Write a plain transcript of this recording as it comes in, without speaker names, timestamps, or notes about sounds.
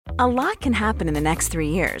A lot can happen in the next 3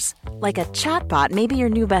 years. Like a chatbot may be your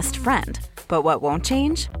new best friend. But what won't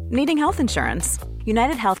change? Needing health insurance.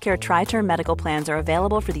 United Healthcare Tri-Term Medical Plans are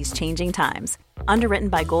available for these changing times. Underwritten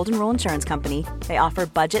by Golden Rule Insurance Company, they offer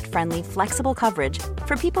budget-friendly, flexible coverage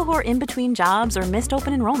for people who are in between jobs or missed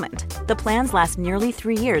open enrollment. The plans last nearly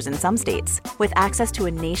 3 years in some states, with access to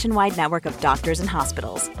a nationwide network of doctors and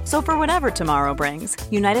hospitals. So for whatever tomorrow brings,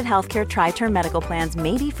 United Healthcare Tri-Term Medical Plans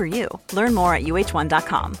may be for you. Learn more at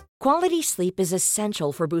uh1.com. Quality sleep is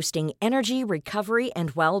essential for boosting energy, recovery,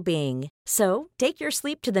 and well-being. So, take your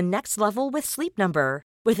sleep to the next level with Sleep Number.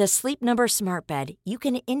 With a Sleep Number smart bed, you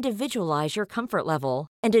can individualize your comfort level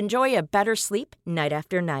and enjoy a better sleep night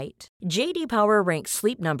after night. J.D. Power ranks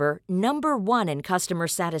Sleep Number number 1 in customer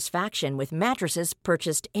satisfaction with mattresses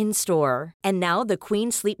purchased in-store. And now the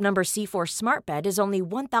Queen Sleep Number C4 smart bed is only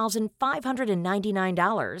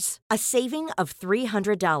 $1,599, a saving of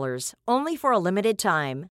 $300, only for a limited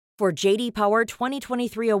time. For JD Power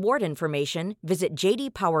 2023 award information, visit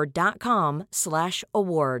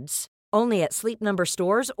jdpower.com/awards. Only at Sleep Number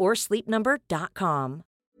stores or sleepnumber.com.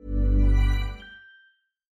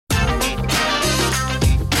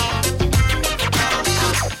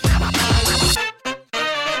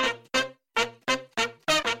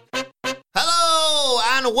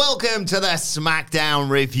 And welcome to the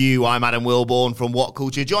SmackDown review. I'm Adam Wilborn from What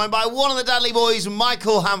Culture, joined by one of the Dudley boys,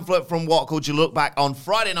 Michael Hamflett from What Culture. Look back on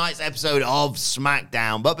Friday night's episode of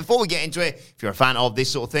SmackDown. But before we get into it, if you're a fan of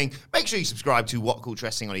this sort of thing, make sure you subscribe to What Culture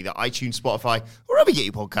Wrestling on either iTunes, Spotify, wherever you get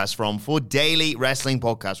your podcasts from, for daily wrestling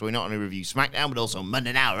podcasts where we not only review SmackDown, but also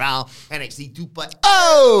Monday Night Raw, NXT 2.0,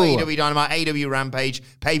 AEW Dynamite, AEW Rampage,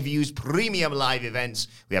 pay-per-views, premium live events.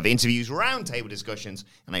 We have interviews, roundtable discussions,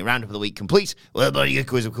 and a roundup of the week complete with a bloody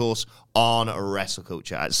good quiz, of course, on Wrestle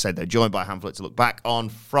Culture. As I said, they're joined by Hamflett to look back on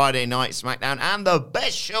Friday night SmackDown and the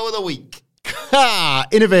best show of the week.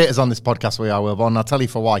 Innovators on this podcast, we are, Wilborn, and I'll tell you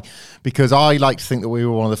for why. Because I like to think that we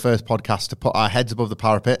were one of the first podcasts to put our heads above the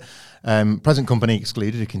parapet. Present company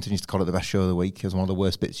excluded, who continues to call it the best show of the week as one of the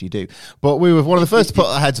worst bits you do. But we were one of the first to put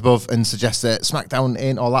our heads above and suggest that SmackDown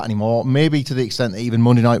ain't all that anymore. Maybe to the extent that even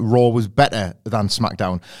Monday Night Raw was better than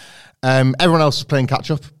SmackDown. Everyone else was playing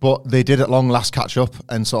catch-up, but they did at long last catch-up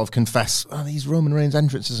and sort of confess, these Roman Reigns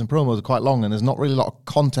entrances and promos are quite long and there's not really a lot of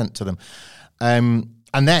content to them. And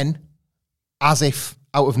then, as if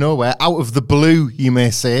out of nowhere, out of the blue, you may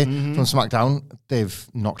say, from SmackDown, they've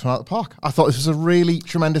knocked one out of the park. I thought this was a really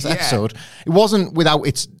tremendous episode. It wasn't without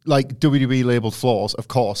its like WWE labelled flaws, of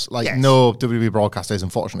course. No WWE broadcaster is,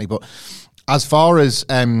 unfortunately. But as far as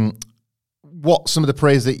what some of the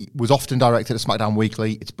praise that was often directed at SmackDown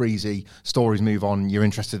Weekly, it's breezy, stories move on, you're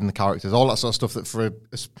interested in the characters, all that sort of stuff that for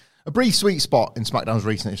a brief sweet spot in SmackDown's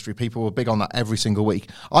recent history, people were big on that every single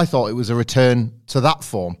week. I thought it was a return to that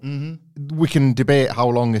form. We can debate how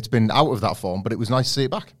long it's been out of that form, but it was nice to see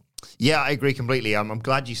it back. Yeah, I agree completely. I'm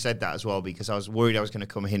glad you said that as well, because I was worried I was going to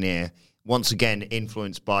come in here once again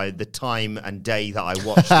influenced by the time and day that I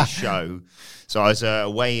watched the show. So I was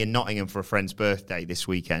away in Nottingham for a friend's birthday this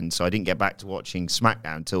weekend, so I didn't get back to watching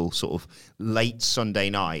SmackDown till sort of late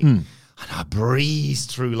Sunday night. And I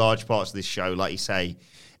breezed through large parts of this show, like you say,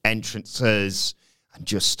 entrances and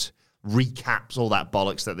just recaps, all that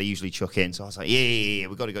bollocks that they usually chuck in. So I was like, yeah,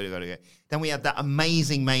 we've got to go. Then we had that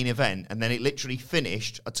amazing main event, and then it literally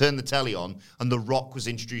finished. I turned the telly on, and The Rock was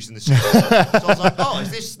introducing the score. So I was like, is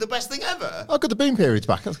this the best thing ever? Oh, good, the boom period's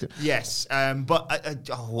back. That's good. Yes, but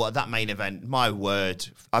that main event, my word.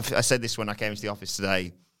 I said this when I came into the office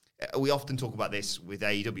today. We often talk about this with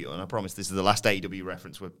AEW, and I promise this is the last AEW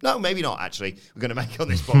reference. No, maybe not, actually. We're going to make on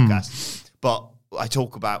this podcast. But I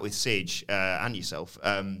talk about with Sige and yourself,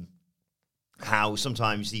 how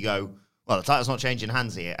sometimes you go, well, the title's not changing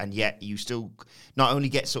hands here, and yet you still not only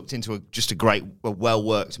get sucked into just a great,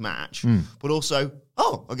 well-worked match, but also,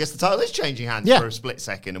 I guess the title is changing hands for a split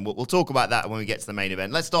second, and we'll talk about that when we get to the main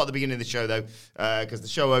event. Let's start at the beginning of the show, though, because the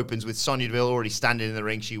show opens with Sonya Deville already standing in the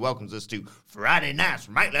ring. She welcomes us to Friday Night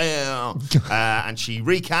SmackDown, and she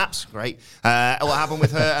recaps, what happened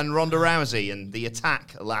with her and Ronda Rousey and the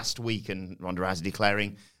attack last week, and Ronda Rousey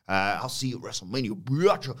declaring, I'll see you at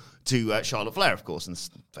WrestleMania to Charlotte Flair, of course, and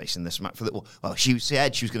facing the Smack for the. Well, she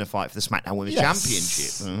said she was going to fight for the SmackDown Women's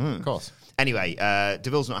Championship. Of course. Anyway,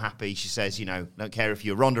 Deville's not happy. She says, don't care if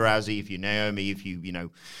you're Ronda Rousey, if you're Naomi, if you,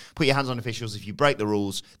 put your hands on officials, if you break the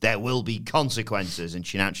rules, there will be consequences. And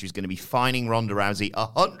she announced she was going to be fining Ronda Rousey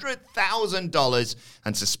 $100,000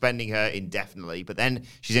 and suspending her indefinitely. But then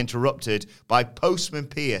she's interrupted by Postman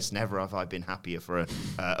Pierce. Never have I been happier for an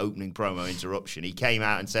opening promo interruption. He came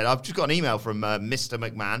out and said, I've just got an email from Mr.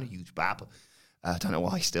 McMahon, huge bab. I don't know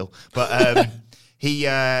why still, but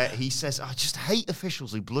He says, I just hate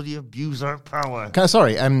officials who bloody abuse their power.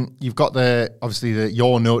 Sorry, you've got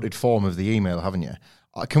your noted form of the email, haven't you?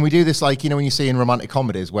 Can we do this like, when you see in romantic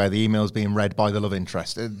comedies where the email's being read by the love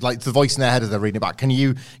interest, like the voice in their head as they're reading it back? Can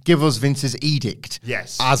you give us Vince's edict?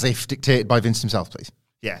 Yes. As if dictated by Vince himself, please?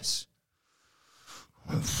 Yes.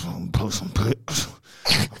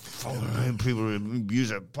 People abuse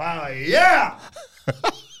their power, yeah!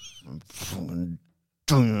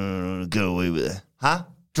 Don't let it get away with it. Huh?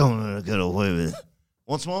 Don't let it get away with it.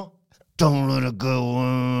 Once more? Don't let it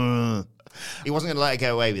go. He wasn't going to let it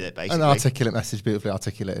get away with it, basically. An articulate message, beautifully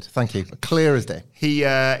articulated. Thank you. Clear as day.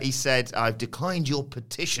 He said, I've declined your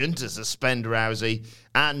petition to suspend Rousey.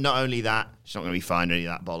 And not only that, she's not going to be fined any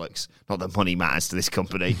of that bollocks. Not that money matters to this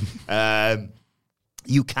company.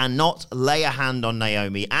 You cannot lay a hand on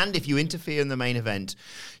Naomi, and if you interfere in the main event,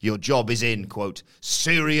 your job is in, quote,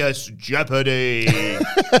 serious jeopardy.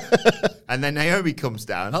 And then Naomi comes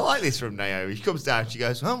down. I like this from Naomi. She comes down, she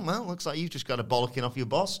goes, well, looks like you've just got a bollocking off your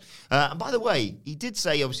boss. And by the way, he did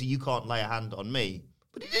say, obviously, you can't lay a hand on me.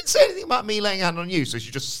 But he didn't say anything about me laying a hand on you, so she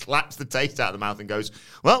just slaps the taste out of the mouth and goes,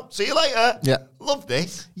 well, see you later. Yeah. Love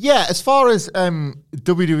this. Yeah, as far as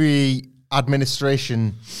WWE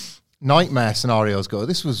administration nightmare scenarios go,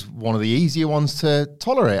 this was one of the easier ones to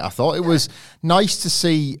tolerate. I thought it was nice to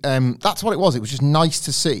see. That's what it was. It was just nice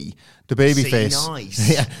to see the babyface.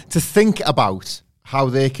 Nice. To think about how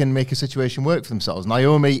they can make a situation work for themselves.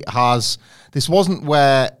 Naomi has. This wasn't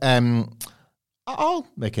where. I'll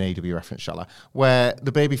make an AEW reference, shall I? Where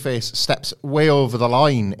the babyface steps way over the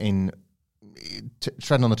line in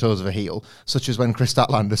treading on the toes of a heel, such as when Chris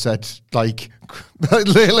Statlander said, like,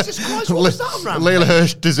 Layla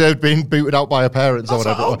Hirsch deserved being booted out by her parents. That's or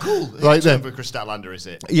whatever. Oh, cool. Like for Chris Statlander, is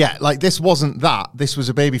it? Yeah, like this wasn't that. This was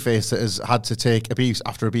a babyface that has had to take abuse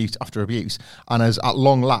after abuse after abuse, and has at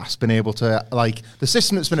long last been able to, like, the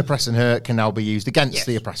system that's been oppressing her can now be used against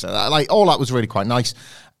the oppressor. Like, all that was really quite nice.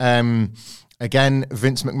 Again,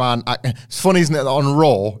 Vince McMahon, it's funny, isn't it, that on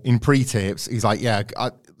Raw in pre-tapes, he's like, yeah,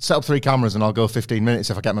 I set up 3 cameras and I'll go 15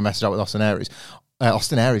 minutes if I get my message out with Austin Theory.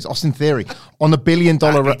 On the $1 billion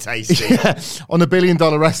on the $1 billion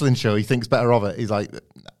wrestling show, he thinks better of it. He's like,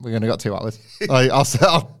 we're only got 2 hours. Like,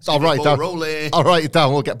 I'll write it down. I'll write it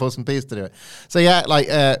down. We'll get Buzz and Piers to do it. So yeah, like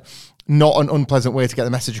not an unpleasant way to get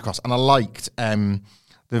the message across. And I liked the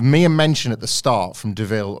mere mention at the start from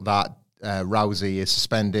Deville that Rousey is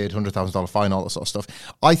suspended, $100,000 fine, all that sort of stuff.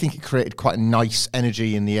 I think it created quite a nice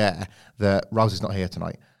energy in the air that Rousey's not here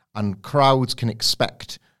tonight, and crowds can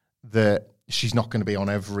expect that she's not going to be on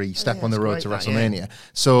every step on the road to WrestleMania. Yeah.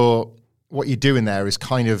 So what you're doing there is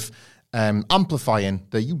kind of amplifying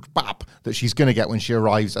the huge bap that she's going to get when she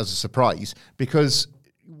arrives as a surprise, because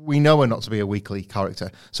we know her not to be a weekly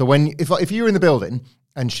character. So if you're in the building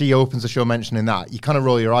and she opens the show mentioning that, you kind of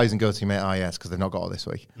roll your eyes and go to your mate, yes, because they've not got her this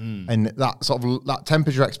week. And that sort of that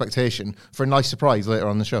tempers your expectation for a nice surprise later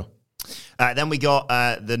on the show. Then we got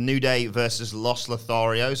the New Day versus Los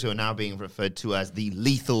Lotharios, who are now being referred to as the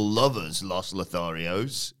Lethal Lovers Los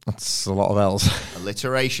Lotharios. That's a lot of L's.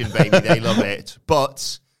 Alliteration, baby. They love it.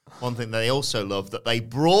 But one thing they also love that they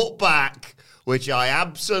brought back, which I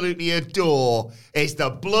absolutely adore, is the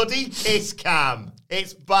bloody kiss cam.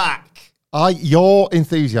 It's back. Your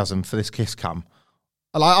enthusiasm for this kiss cam,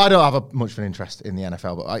 I don't have much of an interest in the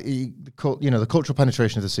NFL, but the cultural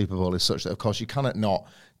penetration of the Super Bowl is such that, of course, you cannot not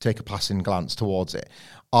take a passing glance towards it.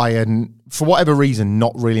 I, for whatever reason,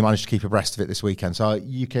 not really managed to keep abreast of it this weekend. So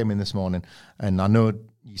you came in this morning, and I know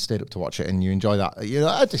you stayed up to watch it, and you enjoy that. At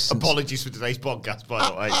a distance. Apologies for today's podcast, by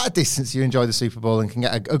the way. At a distance, you enjoy the Super Bowl and can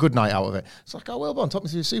get a good night out of it. It's like, well, talk me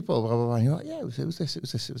through the Super Bowl, blah, blah, blah. And you're like, yeah, it was this. And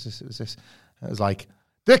it was like,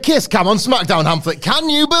 the kiss cam on SmackDown, Hamflet. Can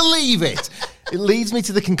you believe it? It leads me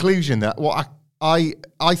to the conclusion that what I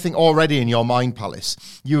think already in your mind,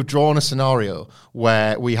 Palace, you've drawn a scenario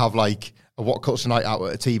where we have like a What Culture Night Out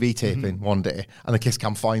at a TV taping one day, and the kiss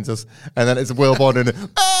cam finds us, and then it's a Wilborn and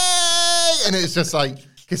it's just like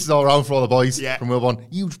kisses all around for all the boys from Wilborn.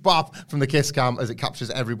 Huge bop from the kiss cam as it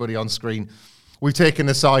captures everybody on screen. We've taken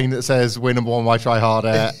a sign that says, "We're number one, why try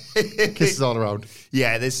harder?" Kisses all around.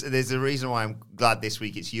 Yeah, there's a reason why I'm glad this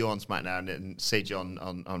week it's you on SmackDown and Sige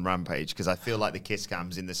on Rampage, because I feel like the kiss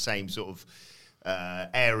cam's in the same sort of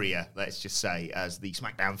area, let's just say, as the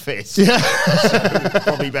SmackDown fist. Yeah. So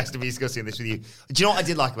probably best to be discussing this with you. Do you know what I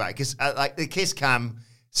did like about it? Because like the kiss cam,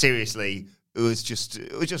 seriously, it was just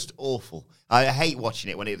awful. I hate watching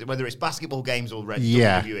it whether it's basketball games or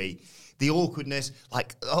WWE. The awkwardness,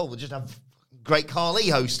 like, we'll just have Great Khali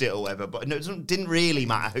host it or whatever, but no, it didn't really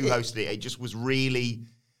matter who hosted it. It just was really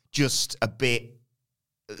just a bit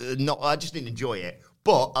I just didn't enjoy it.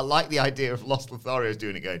 But I like the idea of Los Lotharios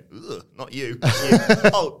doing it, going, ugh, not you.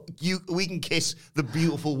 We can kiss the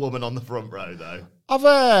beautiful woman on the front row, though.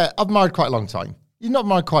 I've married quite a long time. You're not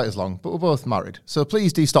married quite as long, but we're both married. So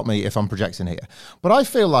please do stop me if I'm projecting here. But I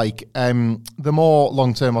feel like the more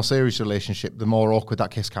long-term or serious relationship, the more awkward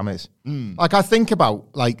that kiss cam is. Like, I think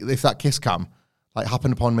about, like, if that kiss cam, like,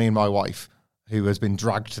 happened upon me and my wife, who has been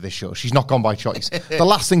dragged to this show. She's not gone by choice. The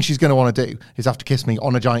last thing she's going to want to do is have to kiss me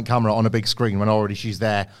on a giant camera on a big screen when already she's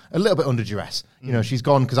there a little bit under duress. You know, she's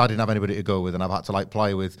gone because I didn't have anybody to go with, and I've had to, like,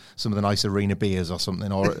 play with some of the nice arena beers or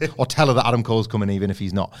something, or tell her that Adam Cole's coming even if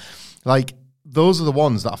he's not. Like, those are the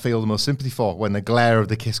ones that I feel the most sympathy for when the glare of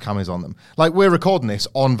the kiss cam is on them. Like, we're recording this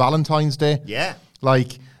on Valentine's Day. Yeah.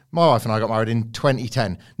 Like, my wife and I got married in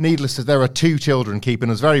 2010. Needless to say, there are 2 children keeping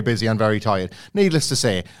us very busy and very tired. Needless to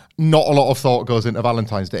say, not a lot of thought goes into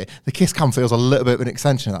Valentine's Day. The kiss cam feels a little bit of an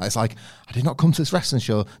extension of that. It's like, I did not come to this wrestling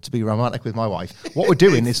show to be romantic with my wife. What we're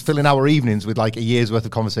doing is filling our evenings with like a year's worth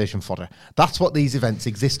of conversation fodder. That's what these events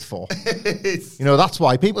exist for. You know, that's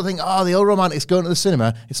why people think, oh, the old romantics going to the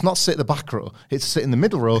cinema. It's not sit in the back row. It's sit in the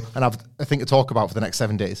middle row and have a thing to talk about for the next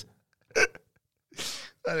 7 days.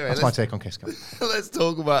 Anyway, that's my take on kiss cam. Let's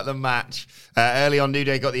talk about the match. Early on, New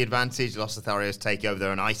Day got the advantage. Los Lotharios take over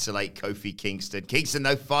there and isolate Kofi Kingston. Kingston,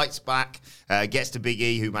 though, fights back, gets to Big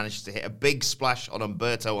E, who manages to hit a big splash on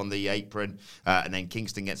Humberto on the apron. And then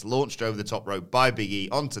Kingston gets launched over the top rope by Big E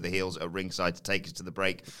onto the heels at ringside to take us to the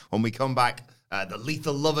break. When we come back, the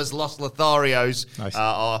Lethal Lovers, Los Lotharios,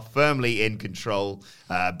 are firmly in control.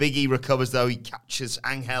 Big E recovers, though. He captures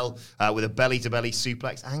Angel with a belly-to-belly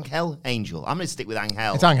suplex. Angel? I'm going to stick with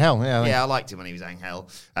Angel. It's Angel, yeah. Yeah, I liked him when he was Angel.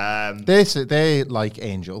 They like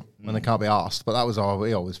Angel when they can't be asked, but that was how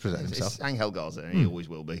he always presented himself. It's Angel Garza, and he always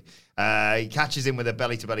will be. He catches him with a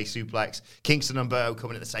belly-to-belly suplex. Kingston and Humberto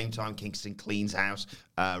coming at the same time. Kingston cleans house,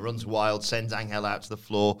 runs wild, sends Angel out to the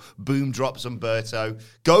floor. Boom drops Humberto.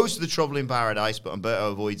 Goes to the Trouble in Paradise, but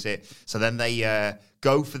Humberto avoids it. So then they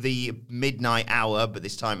go for the midnight hour, but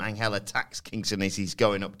this time Angel attacks Kingston as he's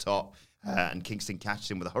going up top. And Kingston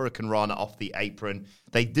catches him with a Hurricane Rana off the apron.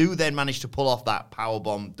 They do then manage to pull off that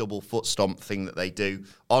powerbomb double foot stomp thing that they do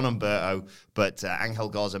on Humberto, but Angel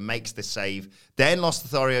Garza makes the save. Then Los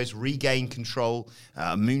Lotharios regain control.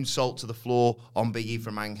 A moonsault to the floor on Big E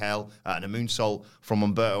from Angel, and a moonsault from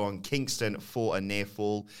Humberto on Kingston for a near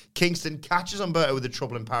fall. Kingston catches Humberto with the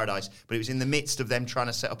Trouble in Paradise, but it was in the midst of them trying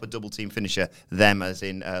to set up a double team finisher, them as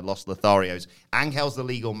in Los Lotharios. Angel's the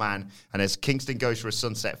legal man, and as Kingston goes for a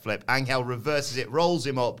sunset flip, Angel reverses it, rolls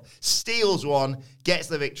him up, steals one, gets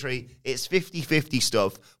the victory. It's 50-50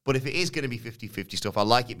 stuff, but if it is going to be 50-50 stuff, I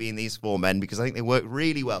like it being these 4 men because I think they work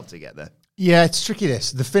really well together. Yeah, it's tricky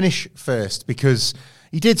the finish first, because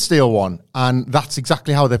he did steal one, and that's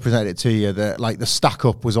exactly how they presented it to you. The stack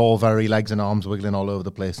up was all very legs and arms wiggling all over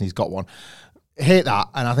the place, and he's got one. Hate that,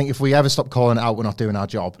 and I think if we ever stop calling it out, we're not doing our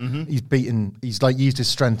job. He's used his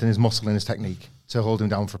strength and his muscle and his technique to hold him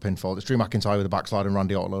down for a pinfall. It's Drew McIntyre with a backslide and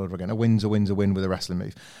Randy Orton all over again. A win's a win with a wrestling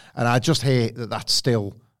move. And I just hate that that's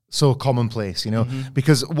still so commonplace, you know,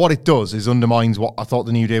 because what it does is undermines what I thought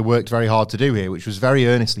the New Day worked very hard to do here, which was very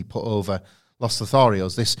earnestly put over Los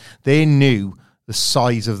Lotharios. They knew the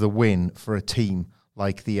size of the win for a team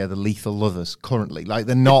like the Lethal Lovers currently. Like,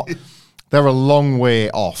 they're a long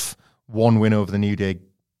way off one win over the New Day,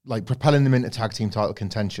 like propelling them into tag team title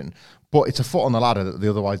contention. But it's a foot on the ladder that they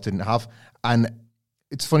otherwise didn't have. And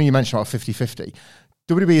it's funny you mentioned about 50-50.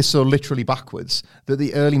 WWE is so literally backwards that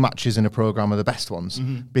the early matches in a program are the best ones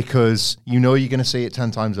because you know you're going to see it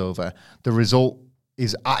 10 times over. The result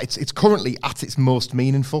is it's currently at its most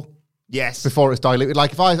meaningful. Yes. Before it's diluted.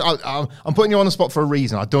 Like, if I'm putting you on the spot for a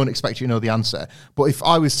reason. I don't expect you to know the answer. But if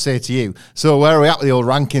I was to say to you, so where are we at with the old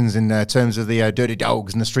rankings in terms of the Dirty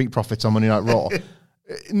Dogs and the Street Profits on Monday Night Raw?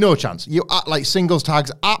 No chance. You like singles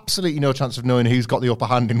tags, absolutely no chance of knowing who's got the upper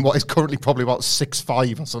hand in what is currently probably about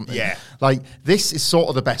 6-5 or something. Yeah. Like, this is sort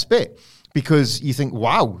of the best bit because you think,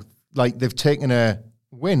 wow, like they've taken a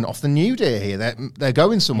win off the New Day here. They're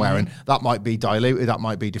going somewhere, and that might be diluted, that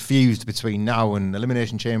might be diffused between now and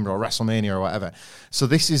Elimination Chamber or WrestleMania or whatever. So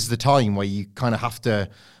this is the time where you kind of have to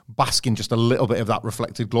bask in just a little bit of that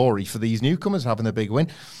reflected glory for these newcomers having a big win.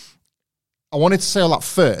 I wanted to say all that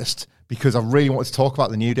first because I really wanted to talk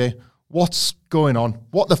about the New Day. What's going on?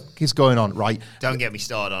 What the fuck is going on, right? Don't get me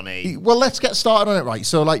started on it. Well, let's get started on it, right?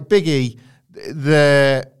 So, like, Big E,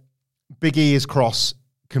 the Big E is cross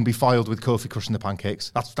can be filed with Kofi crushing the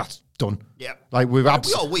pancakes. That's done. Yeah. Like, we are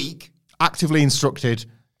weak. Actively instructed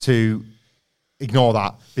to ignore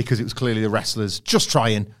that because it was clearly the wrestlers just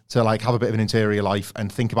trying to, like, have a bit of an interior life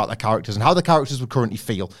and think about their characters and how the characters would currently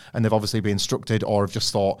feel. And they've obviously been instructed or have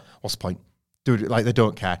just thought, what's the point? they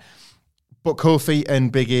don't care. But Kofi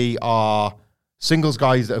and Big E are singles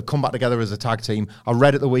guys that have come back together as a tag team. I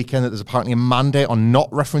read at the weekend that there's apparently a mandate on not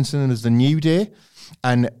referencing them as the New Day.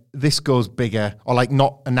 And this goes bigger, or like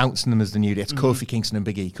not announcing them as the New Day. It's Kofi Kingston and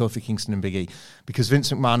Big E, Kofi Kingston and Big E. Because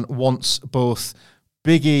Vince McMahon wants both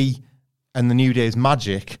Big E and the New Day's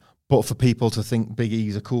magic, but for people to think Big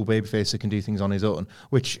E's a cool babyface that can do things on his own,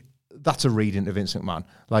 which that's a read into Vince McMahon.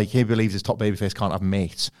 Like, he believes his top babyface can't have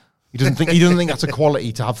mates. He doesn't think that's a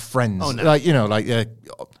quality to have friends. Oh, no. Like,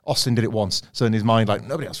 Austin did it once. So in his mind, like,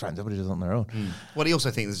 nobody has friends, everybody does it on their own. Well, he also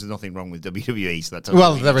thinks there's nothing wrong with WWE, so that's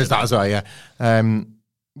there is that as well,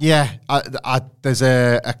 yeah. There's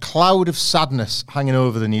a cloud of sadness hanging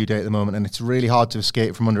over the New Day at the moment, and it's really hard to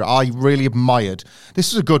escape from under it. I really admired.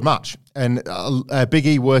 This was a good match, and Big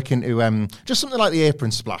E working to just something like the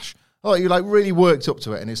apron splash. Oh, you like really worked up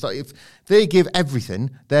to it, and it's like if they give everything,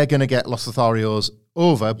 they're going to get Los Lotharios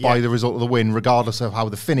over by the result of the win, regardless of how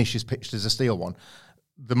the finish is pitched as a steel one.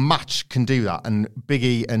 The match can do that, and Big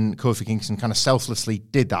E and Kofi Kingston kind of selflessly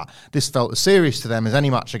did that. This felt as serious to them as any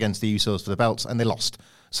match against the Usos for the belts, and they lost.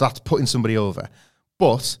 So that's putting somebody over.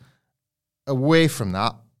 But away from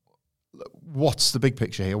that, what's the big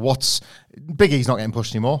picture here? Big E's not getting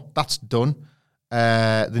pushed anymore. That's done.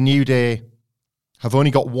 The New Day have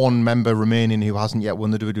only got one member remaining who hasn't yet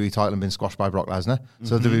won the WWE title and been squashed by Brock Lesnar.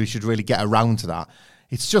 So WWE should really get around to that.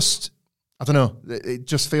 It's just, I don't know, it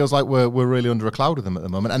just feels like we're really under a cloud with them at the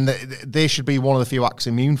moment. And they should be one of the few acts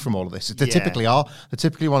immune from all of this. They typically are. They're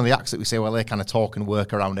typically one of the acts that we say, well, they kind of talk and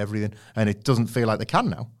work around everything. And it doesn't feel like they can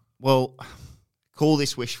now. Well, call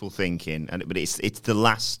this wishful thinking, but it's the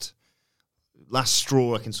last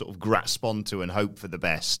straw I can sort of grasp onto and hope for the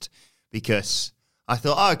best. Because I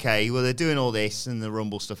thought, okay, well, they're doing all this and the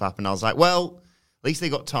Rumble stuff happened. I was like, well, at least they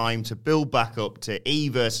got time to build back up to E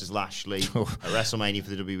versus Lashley at WrestleMania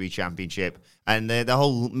for the WWE Championship. And the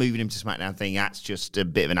whole moving him to SmackDown thing, that's just a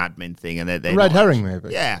bit of an admin thing. And they're Red herring,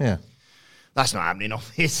 maybe. Yeah. That's not happening,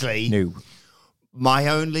 obviously. No.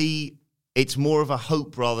 It's more of a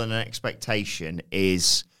hope rather than an expectation,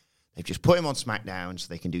 is they've just put him on SmackDown so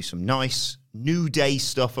they can do some nice New Day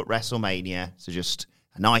stuff at WrestleMania. So just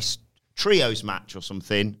a nice trios match or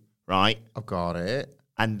something, right? I've got it.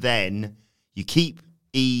 And then you keep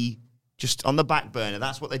E just on the back burner.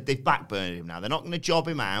 That's what they've backburned him now. They're not going to job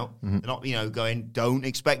him out. They're not, going, don't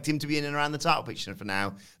expect him to be in and around the title picture for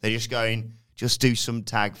now. They're just going, just do some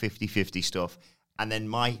tag 50-50 stuff. And then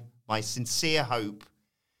my sincere hope,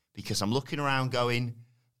 because I'm looking around going,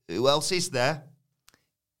 who else is there?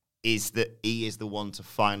 Is that E is the one to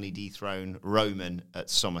finally dethrone Roman at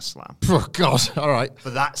SummerSlam. Oh, God. All right.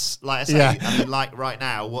 But that's, like I say, I mean, like right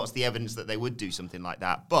now, what's the evidence that they would do something like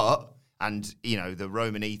that? And the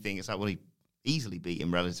Roman E thing, it's like, well, he easily beat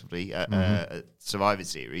him relatively at Survivor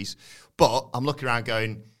Series. But I'm looking around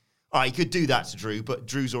going, all right, he could do that to Drew, but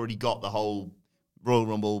Drew's already got the whole Royal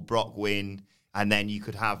Rumble, Brock win, and then you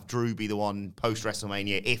could have Drew be the one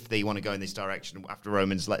post-WrestleMania if they want to go in this direction after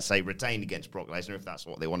Roman's, let's say, retained against Brock Lesnar, if that's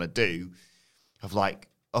what they want to do, of like,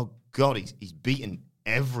 oh, God, he's beaten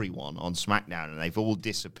everyone on SmackDown and they've all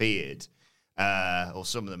disappeared, or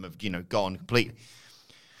some of them have, gone completely.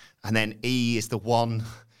 And then E is the one,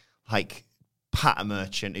 like, patter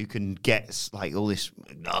merchant who can get, like, all this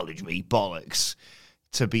acknowledge me bollocks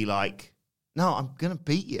to be like, no, I'm going to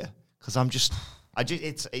beat you. Because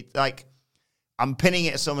it's like, I'm pinning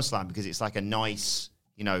it at SummerSlam because it's like a nice,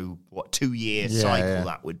 2-year cycle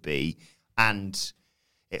that would be. And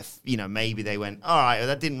if, maybe they went, all right, well,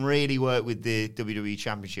 that didn't really work with the WWE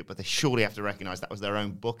Championship, but they surely have to recognize that was their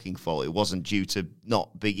own booking fault. It wasn't due to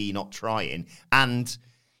Big E not trying. And,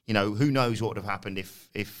 who knows what would have happened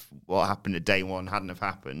if what happened at day one hadn't have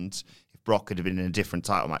happened, if Brock had been in a different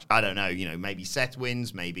title match. I don't know, maybe Seth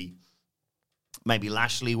wins, maybe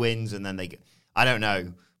Lashley wins, and then I don't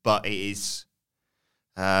know. But it is...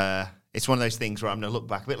 it's one of those things where I'm going to look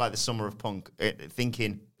back a bit like the Summer of Punk,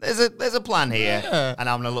 thinking there's a plan here, and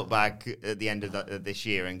I'm going to look back at the end of this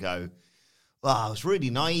year and go, "Well, I was really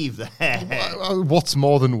naive there." What's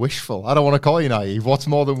more than wishful? I don't want to call you naive. What's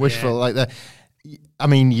more than wishful? Yeah.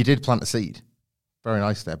 You did plant a seed. Very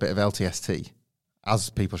nice there. A bit of LTST, as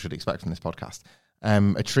people should expect from this podcast.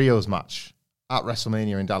 A trios match at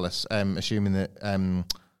WrestleMania in Dallas, assuming that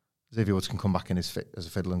Xavier Woods can come back in as fit as a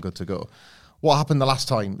fiddle and good to go. What happened the last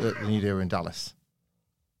time that the New Day were in Dallas?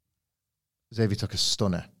 Xavier took a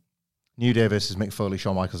stunner. New Day versus Mick Foley,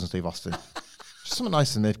 Shawn Michaels and Steve Austin. Just something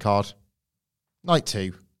nice in the mid-card. Night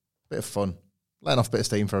 2. Bit of fun. Letting off a bit of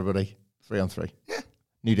steam for everybody. 3-on-3. Yeah.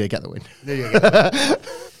 New Day get the win. There you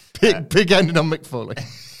go. Big ending on Mick Foley.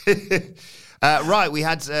 Right, we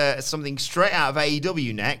had something straight out of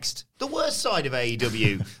AEW next. The worst side of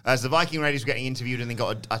AEW, as the Viking Raiders were getting interviewed and then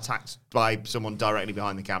got attacked by someone directly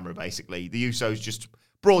behind the camera, basically. The Usos just,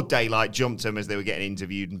 broad daylight, jumped them as they were getting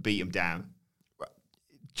interviewed and beat them down.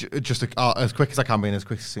 Just as quick as I can be and as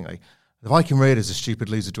quick as succinctly. The Viking Raiders are stupid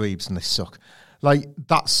loser dweebs and they suck. Like,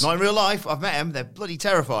 that's... Not in real life. I've met them. They're bloody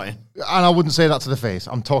terrifying. And I wouldn't say that to the face.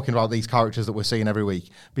 I'm talking about these characters that we're seeing every week.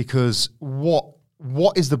 Because what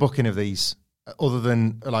is the booking of these other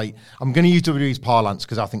than, like... I'm going to use WWE's parlance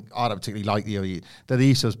because I think I don't particularly like the... They're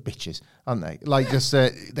the Usos bitches, aren't they? Like, just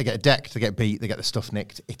they get decked, they get beat, they get the stuff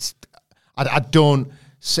nicked. It's... I don't...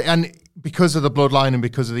 say, and because of the bloodline and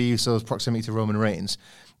because of the Usos' proximity to Roman Reigns,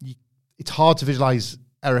 it's hard to visualise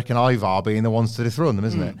Eric and Ivar being the ones to dethrone them,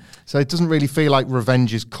 isn't it? So it doesn't really feel like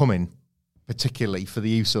revenge is coming, particularly for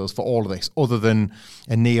the Usos, for all of this, other than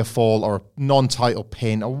a near fall or a non-title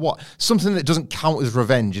pin or what. Something that doesn't count as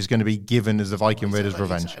revenge is going to be given as the Viking Raiders'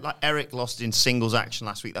 revenge. Like Eric lost in singles action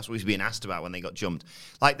last week. That's what he's being asked about when they got jumped.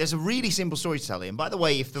 Like, there's a really simple story to tell. And by the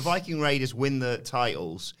way, if the Viking Raiders win the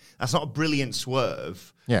titles, that's not a brilliant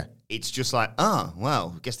swerve. Yeah. It's just like,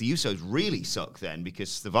 well, I guess the Usos really suck then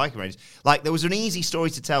because the Viking Raiders... Like, there was an easy story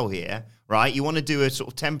to tell here, right? You want to do a sort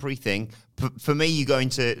of temporary thing. For me, you go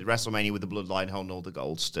into WrestleMania with the Bloodline holding all the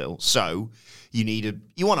gold still. So you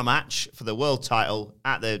want a match for the world title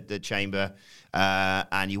at the Chamber,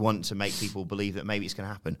 and you want to make people believe that maybe it's going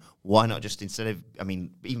to happen. Why not just instead of... I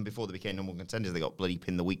mean, even before they became number one contenders, they got bloody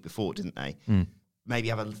pinned the week before, didn't they? Maybe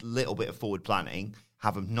have a little bit of forward planning,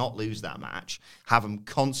 have them not lose that match, have them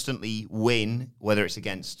constantly win, whether it's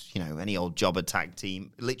against, any old jobber tag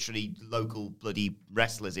team, literally local bloody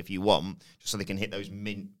wrestlers if you want, just so they can hit those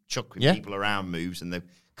chucking people around moves and the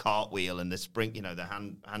cartwheel and the spring,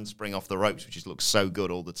 the handspring off the ropes, which just looks so good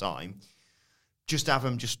all the time. Just have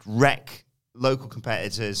them just wreck local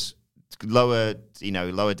competitors, lower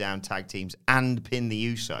down tag teams and pin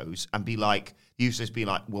the Usos and be like, Usos be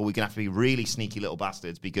like, well, we're going to have to be really sneaky little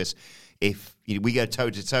bastards because if we go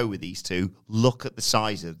toe-to-toe with these two, look at the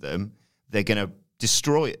size of them, they're going to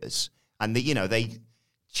destroy us. And, they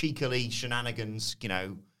cheekily shenanigans,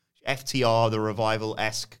 FTR, the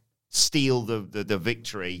Revival-esque, steal the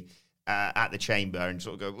victory at the Chamber and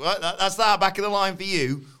sort of go, well, that's that, back of the line for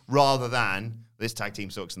you, rather than this tag team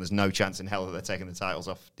sucks and there's no chance in hell that they're taking the titles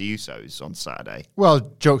off the Usos on Saturday. Well,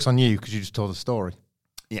 joke's on you because you just told the story.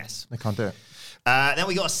 Yes. They can't do it. Then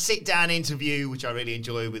we got a sit-down interview, which I really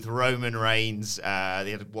enjoyed, with Roman Reigns. They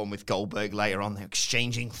had one with Goldberg later on. They're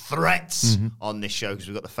exchanging threats on this show because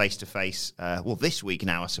we've got the face-to-face, this week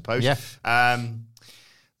now, I suppose. Yeah.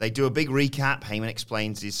 They do a big recap. Heyman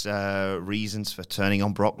explains his reasons for turning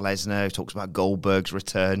on Brock Lesnar. He talks about Goldberg's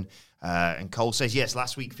return. And Cole says, yes,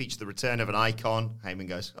 last week featured the return of an icon. Heyman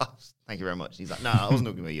goes, thank you very much. He's like, no, I wasn't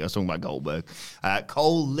talking about you. I was talking about Goldberg.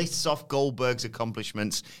 Cole lists off Goldberg's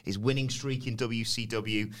accomplishments, his winning streak in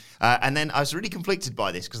WCW. And then I was really conflicted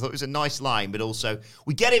by this because I thought it was a nice line, but also,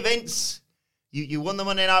 we get it, Vince. You won the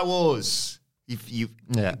Monday Night Wars. You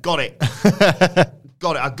got it.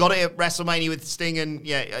 Got it. I got it at WrestleMania with Sting, and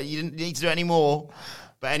you didn't need to do it anymore.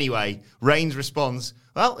 But anyway, Reigns responds,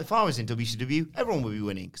 well, if I was in WCW, everyone would be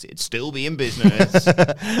winning because it'd still be in business.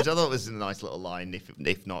 Which I thought was a nice little line,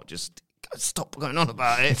 if not just stop going on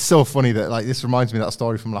about it. It's so funny that this reminds me of that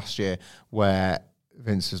story from last year where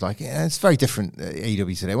Vince was like, yeah, it's very different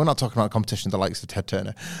AEW today. We're not talking about competition that likes the Ted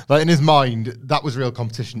Turner. Like in his mind, that was real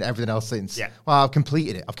competition to everything else since. Yeah. Well, I've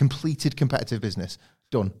completed it. I've completed competitive business.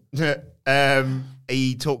 Done.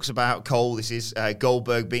 He talks about Cole. This is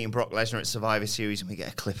Goldberg beating Brock Lesnar at Survivor Series, and we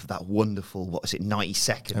get a clip of that wonderful,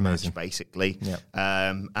 90-second match, basically. Yeah.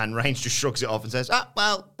 And Reigns just shrugs it off and says,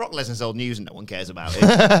 Brock Lesnar's old news and no one cares about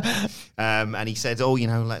it. And he said,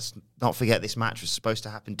 let's not forget this match was supposed to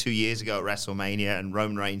happen 2 years ago at WrestleMania, and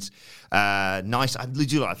Roman Reigns, nice. I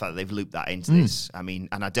do like the fact that they've looped that into this. I mean,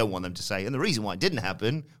 and I don't want them to say, and the reason why it didn't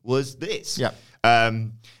happen was this. Yeah.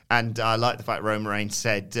 And I like the fact Roman Reigns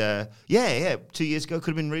said, 2 years ago could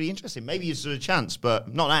have been really interesting. Maybe you stood a chance,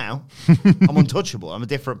 but not now. I'm untouchable. I'm a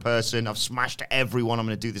different person. I've smashed everyone. I'm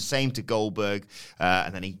going to do the same to Goldberg.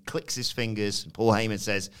 And then he clicks his fingers, and Paul Heyman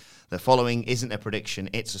says, the following isn't a prediction,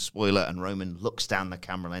 it's a spoiler. And Roman looks down the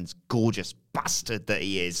camera lens, gorgeous bastard that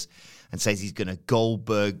he is, and says he's going to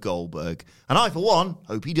Goldberg. And I, for one,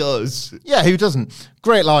 hope he does. Yeah, who doesn't?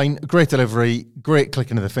 Great line, great delivery, great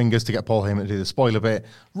clicking of the fingers to get Paul Heyman to do the spoiler bit.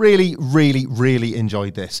 Really, really, really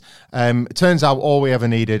enjoyed this. It turns out all we ever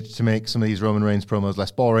needed to make some of these Roman Reigns promos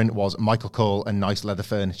less boring was Michael Cole and nice leather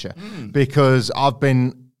furniture. Because I've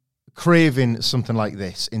been craving something like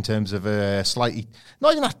this in terms of a slightly,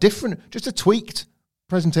 not even that different, just a tweaked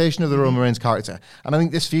presentation of the Roman Reigns character. And I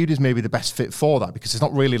think this feud is maybe the best fit for that because there's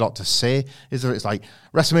not really a lot to say, is there? It's like,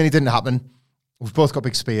 WrestleMania didn't happen. We've both got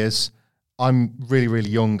big spears. I'm really, really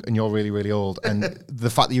young and you're really, really old. And the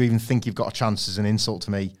fact that you even think you've got a chance is an insult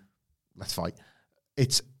to me. Let's fight.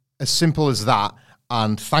 It's as simple as that.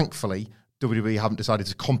 And thankfully, WWE haven't decided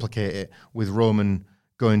to complicate it with Roman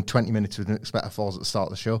going 20 minutes with unexpected falls at the start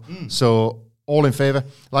of the show. So all in favour.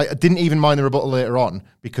 Like, I didn't even mind the rebuttal later on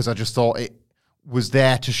because I just thought it was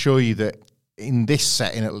there to show you that in this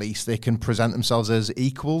setting, at least, they can present themselves as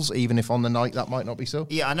equals, even if on the night that might not be so.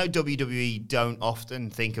 Yeah, I know WWE don't often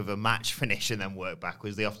think of a match finish and then work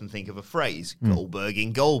backwards. They often think of a phrase, Goldberg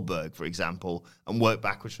in Goldberg, for example, and work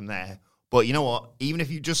backwards from there. But you know what? Even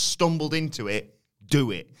if you just stumbled into it,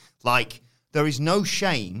 do it. Like, there is no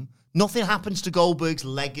shame. Nothing happens to Goldberg's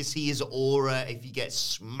legacy, his aura, if he gets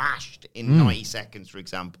smashed in 90 seconds, for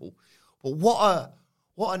example. But what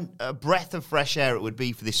a breath of fresh air it would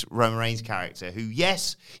be for this Roman Reigns character who,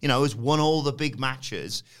 yes, has won all the big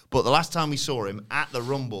matches, but the last time we saw him at the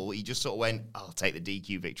Rumble, he just sort of went, I'll take the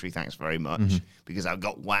DQ victory, thanks very much, because I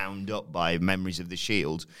got wound up by memories of the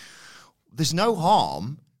Shield. There's no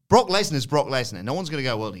harm. Brock Lesnar's Brock Lesnar. No one's going to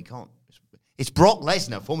go, well, he can't. It's Brock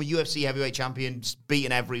Lesnar, former UFC heavyweight champion,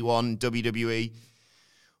 beating everyone, WWE.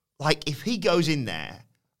 Like, if he goes in there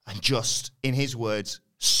and just, in his words,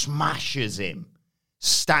 smashes him,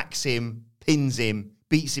 stacks him, pins him,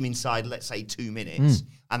 beats him inside, let's say, 2 minutes,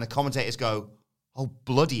 and the commentators go, oh,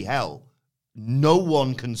 bloody hell, no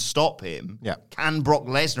one can stop him. Yeah. Can Brock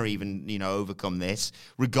Lesnar even, overcome this,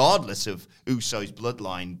 regardless of Uso's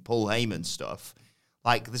bloodline, Paul Heyman stuff?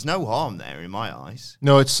 Like, there's no harm there in my eyes.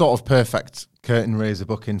 No, it's sort of perfect curtain raiser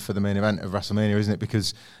booking for the main event of WrestleMania, isn't it?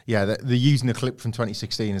 Because, yeah, they're using the clip from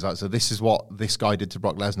 2016 as like, so this is what this guy did to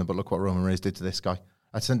Brock Lesnar, but look what Roman Reigns did to this guy.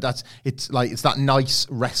 It's that nice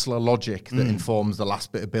wrestler logic that informs the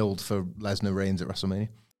last bit of build for Lesnar Reigns at WrestleMania.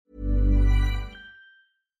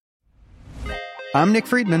 I'm Nick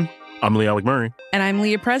Friedman. I'm Lee Alec Murray. And I'm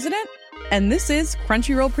Leah President. And this is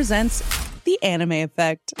Crunchyroll Presents The Anime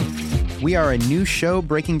Effect. We are a new show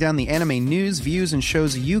breaking down the anime news, views, and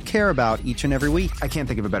shows you care about each and every week. I can't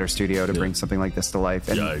think of a better studio to bring something like this to life.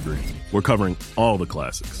 And I agree. We're covering all the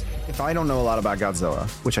classics. if I don't know a lot about Godzilla,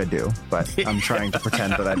 which I do, but I'm trying to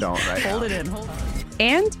pretend that I don't right Hold it in.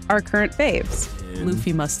 And our current faves.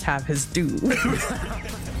 Luffy must have his due.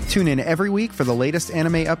 Tune in every week for the latest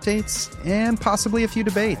anime updates and possibly a few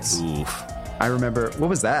debates. Oof. I remember, what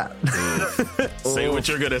was that? Say what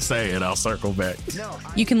you're going to say and I'll circle back.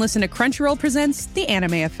 You can listen to Crunchyroll Presents The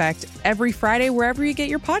Anime Effect every Friday wherever you get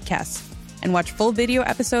your podcasts. And watch full video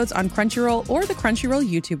episodes on Crunchyroll or the Crunchyroll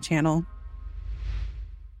YouTube channel.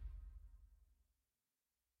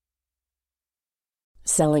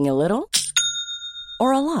 Selling a little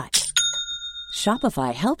or a lot?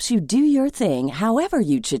 Shopify helps you do your thing however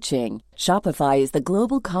you cha-ching. Shopify is the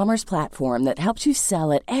global commerce platform that helps you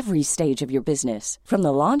sell at every stage of your business. From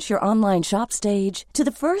the launch your online shop stage to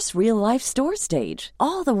the first real-life store stage,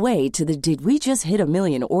 all the way to the did we just hit a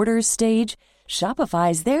million orders stage.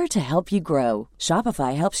 Shopify is there to help you grow.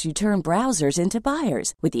 Shopify helps you turn browsers into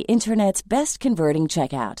buyers with the internet's best converting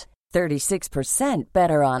checkout. 36%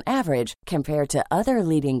 better on average compared to other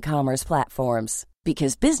leading commerce platforms.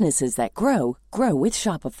 Because businesses that grow, grow with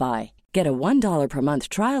Shopify. Get a $1 per month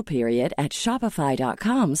trial period at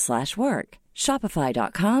shopify.com/work.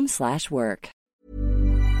 Shopify.com/work.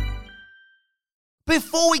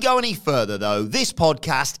 Before we go any further, though, this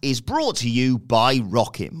podcast is brought to you by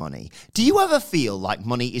Rocket Money. Do you ever feel like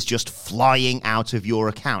money is just flying out of your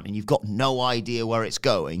account and you've got no idea where it's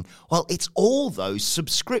going? Well, it's all those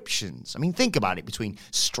subscriptions. I mean, think about it. Between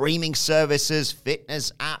streaming services,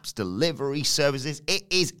 fitness apps, delivery services, it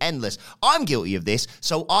is endless. I'm guilty of this,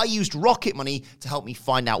 so I used Rocket Money to help me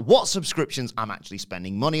find out what subscriptions I'm actually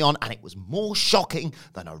spending money on, and it was more shocking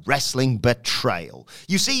than a wrestling betrayal.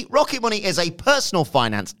 You see, Rocket Money is a personal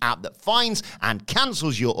finance app that finds and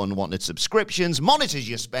cancels your unwanted subscriptions, monitors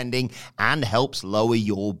your spending, and helps lower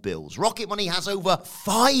your bills. Rocket Money has over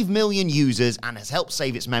 5 million users and has helped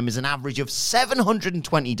save its members an average of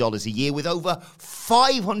 $720 a year with over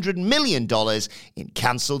 $500 million in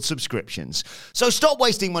cancelled subscriptions. So stop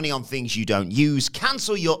wasting money on things you don't use.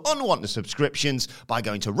 Cancel your unwanted subscriptions by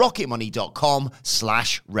going to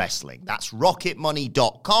rocketmoney.com/wrestling. That's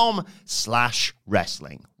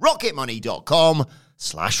rocketmoney.com/wrestling.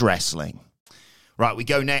 rocketmoney.com/wrestling. Right, we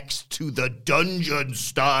go next to the dungeon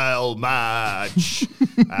style match.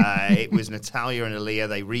 It was Natalya and Aaliyah.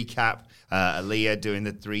 They recap Aaliyah doing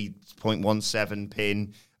the 3.17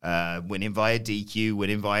 pin winning via DQ,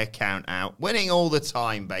 winning via count out, winning all the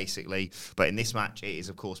time, basically. But in this match, it is,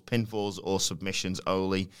 of course, pinfalls or submissions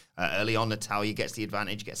only. Early on, Natalya gets the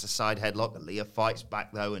advantage, gets a side headlock. Aaliyah fights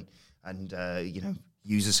back, though, and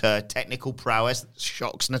uses her technical prowess,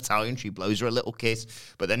 shocks Natalya, and she blows her a little kiss.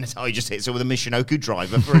 But then Natalya just hits her with a Michinoku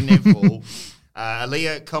driver for a near fall.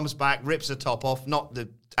 Aaliyah comes back, rips her top off, not the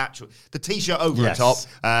t-shirt over her top.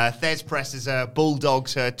 Thez presses her,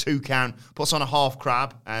 bulldogs her 2 count, puts on a half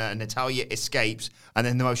crab, Natalya escapes, and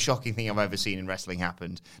then the most shocking thing I've ever seen in wrestling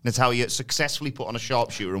happened. Natalya successfully put on a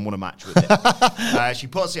sharpshooter and won a match with it. She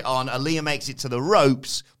puts it on, Aaliyah makes it to the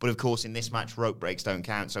ropes, but of course in this match rope breaks don't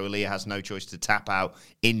count, so Aaliyah has no choice to tap out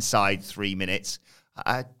inside 3 minutes.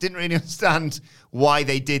 I didn't really understand why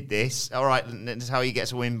they did this. All right, Natalya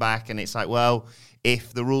gets a win back, and it's like, well,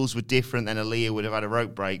 if the rules were different, then Aaliyah would have had a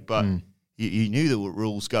rope break, but you knew there were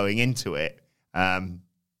rules going into it.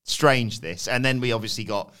 Strange, this. And then we obviously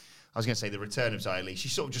got, I was going to say, the return of Xia Li.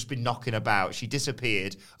 She's sort of just been knocking about. She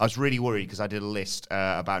disappeared. I was really worried because I did a list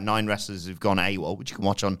about 9 wrestlers who've gone AWOL, which you can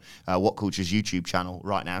watch on What Culture's YouTube channel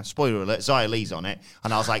right now. Spoiler alert, Xia Li's on it.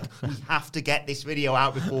 And I was like, we have to get this video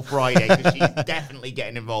out before Friday because she's definitely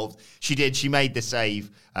getting involved. She did. She made the save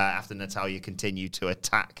after Natalya continued to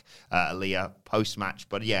attack Aaliyah post-match.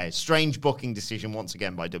 But yeah, strange booking decision once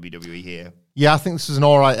again by WWE here. Yeah, I think this is an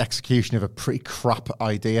all right execution of a pretty crap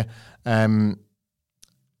idea.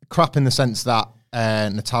 Crap in the sense that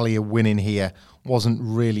Natalya winning here wasn't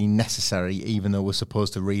really necessary, even though we're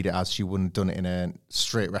supposed to read it as she wouldn't have done it in a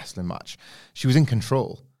straight wrestling match. She was in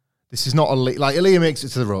control. This is not like Aaliyah makes it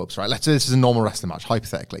to the ropes, right? Let's say this is a normal wrestling match,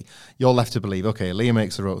 hypothetically. You're left to believe, okay, Aaliyah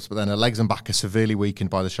makes the ropes, but then her legs and back are severely weakened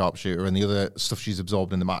by the sharpshooter and the other stuff she's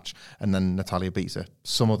absorbed in the match, and then Natalya beats her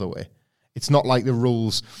some other way. It's not like the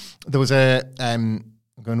rules. There was a... I'm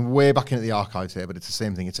going way back into the archives here, but it's the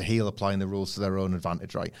same thing. It's a heel applying the rules to their own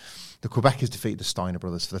advantage, right? The Quebecers defeated the Steiner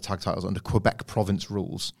brothers for the tag titles under Quebec province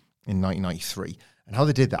rules in 1993. And how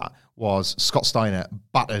they did that was Scott Steiner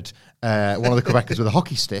battered one of the Quebecers with a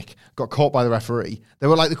hockey stick, got caught by the referee. They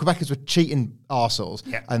were like, the Quebecers were cheating arseholes,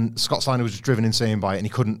 and Scott Steiner was just driven insane by it, and he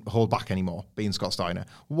couldn't hold back anymore, being Scott Steiner.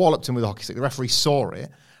 Walloped him with a hockey stick. The referee saw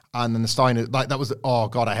it, and then the Steiner, that was, oh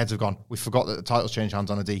God, our heads have gone. We forgot that the titles changed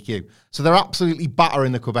hands on a DQ. So they're absolutely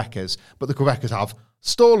battering the Quebecers, but the Quebecers have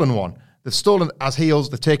stolen one. They've stolen as heels,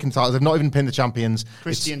 they've taken the titles, they've not even pinned the champions.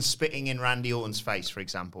 Christian spitting in Randy Orton's face, for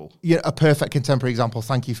example. Yeah, a perfect contemporary example.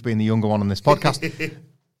 Thank you for being the younger one on this podcast.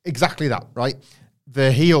 Exactly that, right?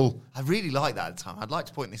 The heel... I really like that at the time. I'd like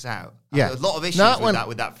to point this out. Yeah. I had a lot of issues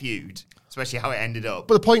with that feud, especially how it ended up.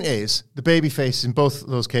 But the point is, the babyface in both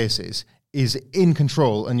those cases is in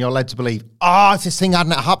control, and you're led to believe, if this thing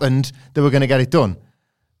hadn't happened, they were going to get it done.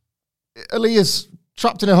 Aaliyah's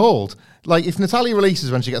trapped in a hold. Like, if Natalya releases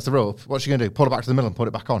when she gets the rope, what's she going to do? Pull it back to the middle and put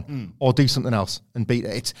it back on? Or do something else and beat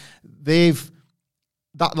it?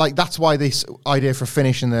 That's why this idea for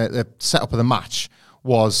finishing the setup of the match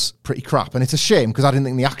was pretty crap. And it's a shame, because I didn't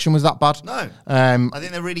think the action was that bad. No. I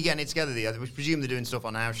think they're really getting it together. We presume they're doing stuff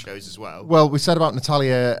on house shows as well. Well, we said about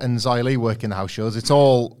Natalya and Xia Li working the house shows. It's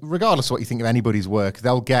all, regardless of what you think of anybody's work,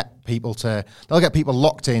 they'll get people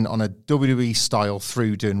locked in on a WWE style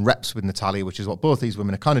through doing reps with Natalya, which is what both these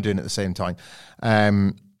women are kind of doing at the same time.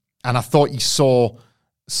 And I thought you saw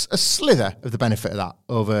a slither of the benefit of that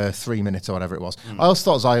over 3 minutes or whatever it was. I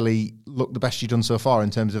also thought Xia Li looked the best she'd done so far in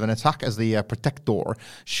terms of an attack as the protector.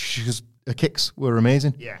 Her kicks were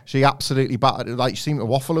amazing. Yeah. She absolutely battered, she seemed to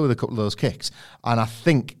waffle with a couple of those kicks. And I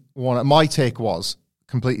think my take was,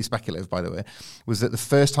 completely speculative by the way, was that the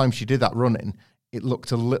first time she did that running, it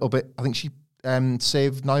looked a little bit, I think she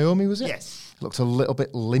saved Naomi, was it? Yes. It looked a little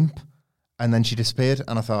bit limp. And then she disappeared,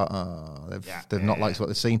 and I they've not liked what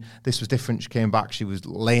they've seen. This was different. She came back. She was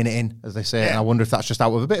laying it in, as they say. And I wonder if that's just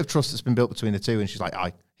out of a bit of trust that's been built between the two. And she's like,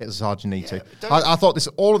 hit as hard as you need to. I thought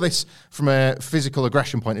all of this, from a physical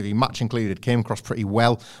aggression point of view, match included, came across pretty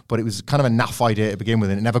well. But it was kind of a naff idea to begin with,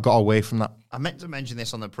 and it never got away from that. I meant to mention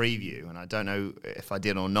this on the preview, and I don't know if I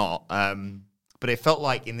did or not. But it felt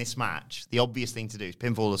like in this match, the obvious thing to do is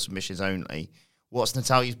pinfall or submissions only. What's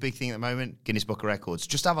Natalya's big thing at the moment? Guinness Book of Records.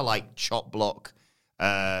 Just have a chop block.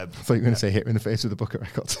 I thought you were going to say hit her in the face with the Book of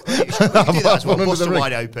Records. You can do that as well. Bust her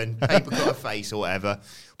wide open, paper cut her face or whatever.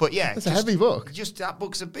 But yeah, it's a heavy book. That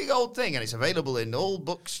book's a big old thing, and it's available in all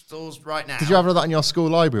bookstores right now. Did you ever that in your school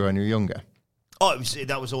library when you were younger? Oh,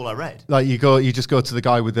 that was all I read. Like you just go to the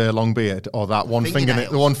guy with the long beard, or that one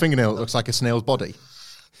fingernail. The one fingernail that looks like a snail's body.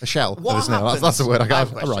 A shell of a snail. That's the word I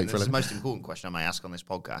got. Right, this is the most important question I may ask on this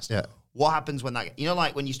podcast. Yeah. What happens when that...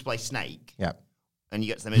 when you used to play Snake? Yeah. and you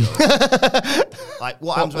get to the middle. Like,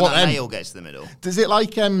 what happens when that nail gets to the middle? Does it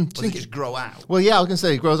like... do you think it just grow out? Well, yeah, I was going to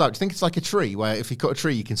say it grows out. Do you think it's like a tree where if you cut a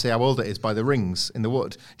tree, you can see how old it is by the rings in the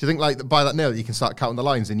wood? Do you think like by that nail, you can start counting the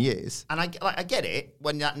lines in years? And I get it.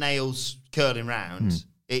 When that nail's curling round,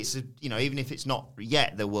 it's, even if it's not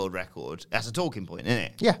yet the world record, that's a talking point, isn't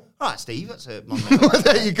it? Yeah. All right, Steve, that's a...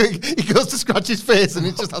 There you go. He goes to scratch his face and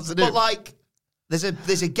it just has to do it. But, like, there's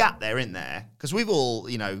a gap there, isn't there? Because we've all,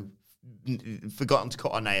 forgotten to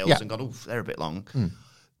cut our nails and gone, they're a bit long.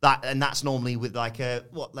 That's normally with like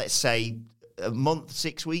let's say a month,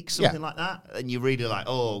 6 weeks, something like that. And you're really like,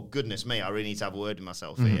 oh, goodness me, I really need to have a word with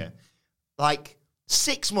myself here. Like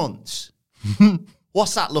 6 months.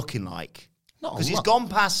 What's that looking like? Because it's gone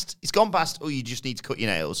past, oh, you just need to cut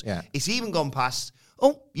your nails. Yeah. It's even gone past,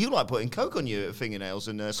 oh, you like putting coke on your fingernails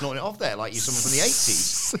and snorting it off there like you're someone from the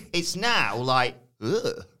 80s. It's now like,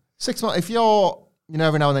 ugh. 6 months. If you're...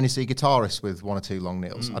 every now and then you see guitarists with 1 or 2 long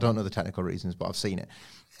nails. I don't know the technical reasons, but I've seen it.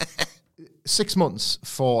 6 months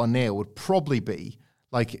for a nail would probably be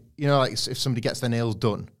like, like if somebody gets their nails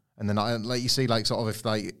done and then like you see like sort of if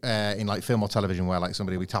like in like film or television where like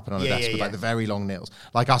somebody will be tapping on a desk with like the very long nails.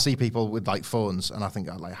 Like I see people with like phones and I think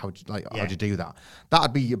like how'd you do that?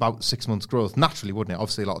 That'd be about 6 months growth naturally, wouldn't it?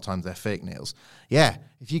 Obviously a lot of times they're fake nails. Yeah.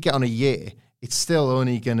 If you get on a year, it's still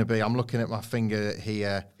only going to be, I'm looking at my finger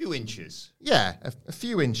here. A few inches. Yeah, a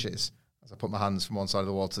few inches. As I put my hands from one side of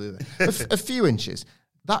the wall to the other. a few inches.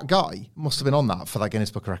 That guy must have been on that for that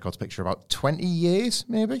Guinness Book of Records picture about 20 years,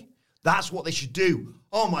 maybe? That's what they should do.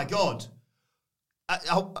 Oh, my God. I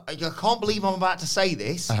can't believe I'm about to say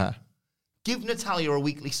this. Give Natalia a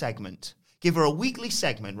weekly segment. Give her a weekly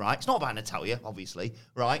segment, right? It's not about Natalia, obviously,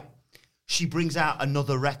 right? She brings out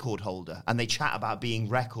another record holder, and they chat about being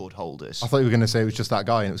record holders. I thought you were going to say it was just that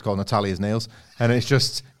guy, and it was called Natalia's Nails. And it's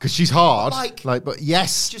just, because she's hard. But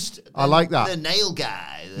yes, just I like that. The nail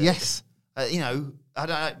guy. Yes. I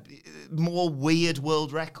don't more weird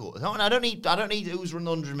world records. I don't need who's run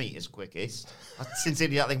 100 meters quickest.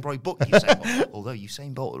 Sincerely, that thing probably booked Usain Bolt. Although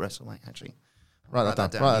Usain Bolt at WrestleMania, actually. Write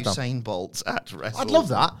that down. Usain Bolt at WrestleMania. I'd love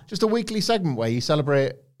that. Just a weekly segment where you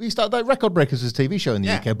celebrate. We started like Record Breakers as a TV show in the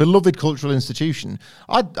UK, a beloved cultural institution.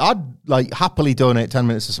 I'd like happily donate 10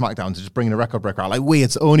 minutes to SmackDown to just bring a record breaker out. Like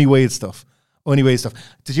only weird stuff.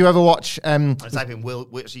 Did you ever watch? I'm typing so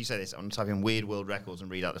you say this. I'm typing weird world records and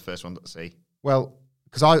read out the first one that I see. Well,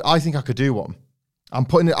 because I think I could do one. I'm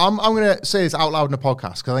going to say this out loud in a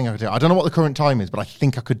podcast because I think I could do it. I don't know what the current time is, but I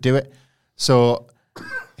think I could do it. So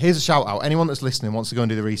here's a shout out. Anyone that's listening wants to go and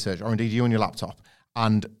do the research, or indeed you on your laptop,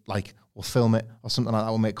 and like we'll film it or something like that.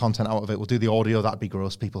 We'll make content out of it. We'll do the audio. That'd be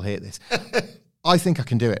gross. People hate this. I think I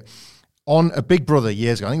can do it. On a Big Brother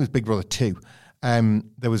years ago, I think it was Big Brother 2.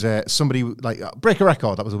 There was somebody like break a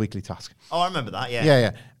record. That was a weekly task. Oh, I remember that. Yeah.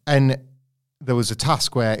 Yeah. And there was a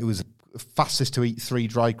task where it was fastest to eat 3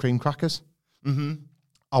 dry cream crackers. Mm-hmm.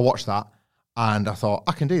 I watched that and I thought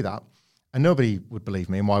I can do that, and nobody would believe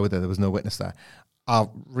me. And why would there? There was no witness there. I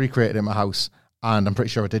recreated it in my house, and I'm pretty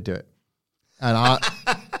sure I did do it. And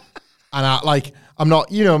I'm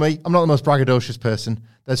not, you know me, I'm not the most braggadocious person.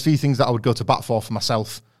 There's few things that I would go to bat for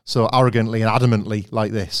myself, so arrogantly and adamantly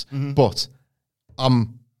like this. Mm-hmm. But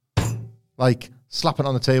I'm like slapping it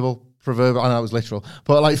on the table, proverbial. I know it was literal,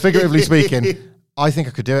 but like figuratively speaking, I think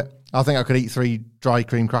I could do it. I think I could eat 3 dry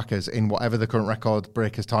cream crackers in whatever the current record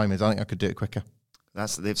breaker's time is. I think I could do it quicker.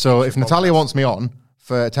 So if Natalia wants me on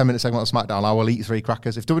for a 10-minute segment on SmackDown, I will eat 3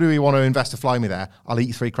 crackers. If WWE want to invest to fly me there, I'll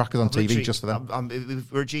eat 3 crackers on TV just for them.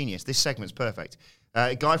 We're a genius. This segment's perfect.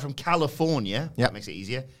 A guy from California, that makes it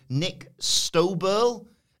easier, Nick Stoberl,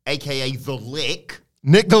 a.k.a. The Lick.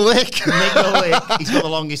 Nick the Lick? Nick the Lick. He's got the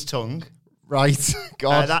longest tongue. Right.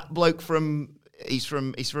 God. That bloke he's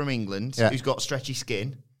from England, who's got stretchy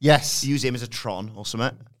skin. Yes. Use him as a Tron or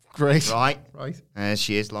something. Great. Right. There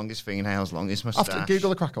she is. Longest fingernails, longest moustache. I have to Google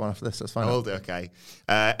the cracker one after this. That's fine. Oh, okay.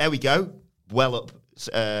 There we go. Well up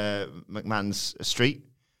McMahon's street.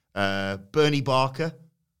 Bernie Barker,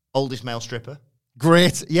 oldest male stripper.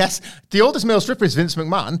 Great. Yes. The oldest male stripper is Vince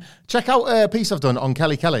McMahon. Check out a piece I've done on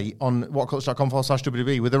Kelly Kelly on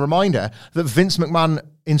whatculture.com/WWE with a reminder that Vince McMahon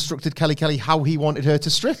instructed Kelly Kelly how he wanted her to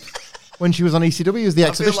strip. When she was on ECW as the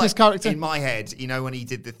exhibitionist character. In my head, when he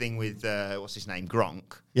did the thing with, what's his name, Gronk.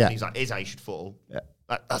 Yeah. And he's like, here's how you should fall. Yeah.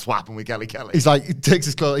 That's what happened with Kelly Kelly. He's like, he takes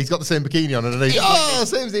his clothes, he's got the same bikini on underneath.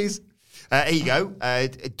 Same as these. Here you go.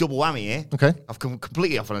 Double whammy here. Okay. I've come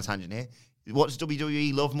completely off on a tangent here. What does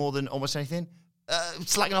WWE love more than almost anything?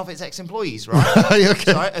 Slacking off its ex-employees, right?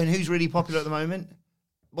 Okay. Right? And who's really popular at the moment?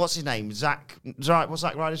 What's his name? What's Zack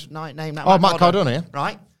Ryder's name? Matt Cardona, yeah.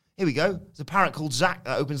 Right? Here we go. There's a parrot called Zach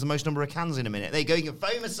that opens the most number of cans in a minute. There you go. You get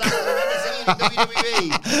famous Zach in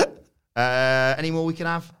WWE. Any more we can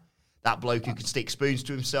have? That bloke who could stick spoons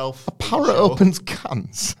to himself. A parrot opens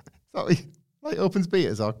cans. Like opens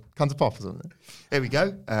beaters or cans of pop or something. Here we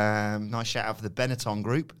go. Nice shout out for the Benetton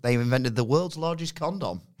Group. They invented the world's largest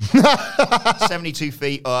condom. 72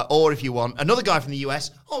 feet, or if you want, another guy from the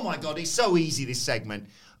US. Oh my God, it's so easy, this segment.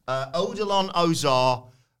 Odilon Ozar,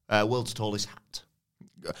 world's tallest hat.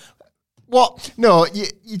 What? No, you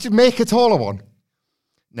just make a taller one.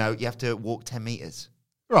 No, you have to walk 10 meters.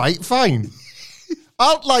 Right, fine.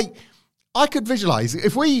 I could visualize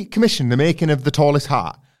if we commissioned the making of the tallest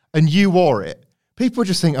hat and you wore it, people would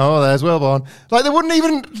just think, oh, there's Wilborn. Like, they wouldn't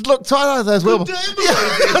even look tired. There's Wilborn.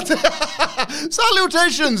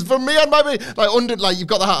 Salutations from me and my baby. Like, you've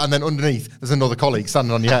got the hat, and then underneath, there's another colleague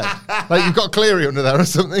standing on your head. Like, you've got Cleary under there or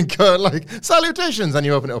something. Like, salutations, and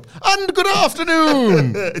you open it up. And good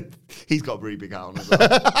afternoon. He's got a really big hat on as well.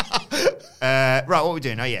 Right, what are we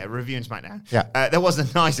doing? Oh, yeah, reviewing SmackDown. Yeah. There was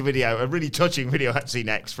a nice video, a really touching video, actually,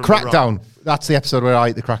 next. From Crackdown. That's the episode where I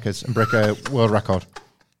eat the crackers and break a world record.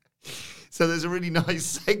 So there's a really nice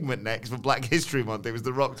segment next for Black History Month. It was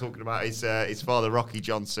The Rock talking about his father, Rocky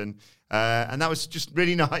Johnson. And that was just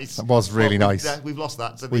really nice. That was really nice. We've lost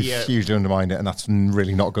that. So we've hugely undermined it, and that's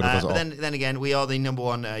really not good of us at all. But then again, we are the number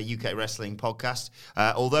one UK wrestling podcast.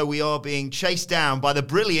 Although we are being chased down by the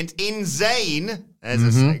brilliant Insane. There's a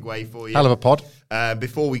segue for you. Hell of a pod.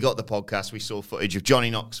 Before we got the podcast, we saw footage of Johnny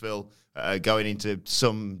Knoxville going into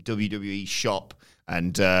some WWE shop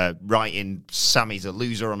and writing Sammy's a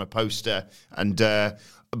loser on a poster. And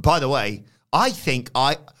by the way, I think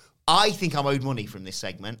I'm owed money from this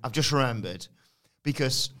segment. I've just remembered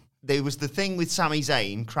because there was the thing with Sami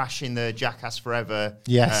Zayn crashing the Jackass Forever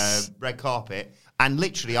red carpet. And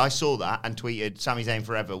literally, I saw that and tweeted Sami Zayn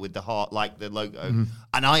Forever with the heart, like the logo. Mm-hmm.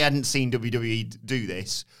 And I hadn't seen WWE do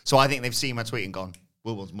this. So I think they've seen my tweet and gone,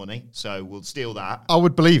 Will wants money, so we'll steal that. I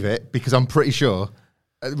would believe it because I'm pretty sure,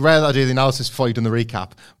 rare that I do the analysis before you've done the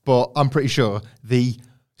recap, but I'm pretty sure the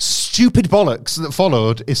stupid bollocks that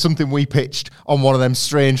followed is something we pitched on one of them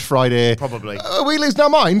strange Friday. Probably. We lose no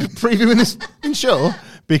mind previewing this show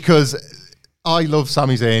because I love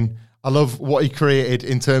Sami Zayn. I love what he created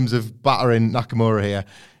in terms of battering Nakamura here.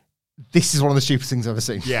 This is one of the stupidest things I've ever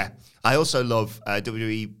seen. Yeah. I also love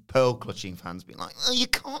WWE pearl clutching fans being like, oh, you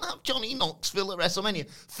can't have Johnny Knoxville at WrestleMania.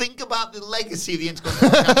 Think about the legacy of the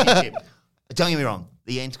Intercontinental Championship. Don't get me wrong.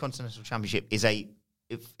 The Intercontinental Championship is a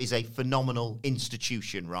phenomenal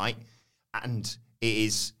institution, right? And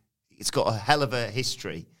it's got a hell of a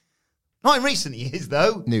history. Not in recent years,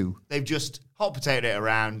 though. No. They've just hot potatoed it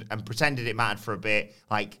around and pretended it mattered for a bit.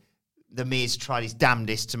 Like, The Miz tried his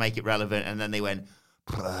damnedest to make it relevant, and then they went,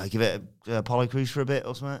 give it a Apollo Crews for a bit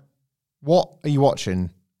or something. What are you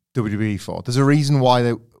watching WWE for? There's a reason why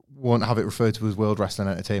they won't have it referred to as World Wrestling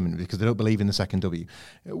Entertainment, because they don't believe in the second W.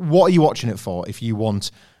 What are you watching it for if you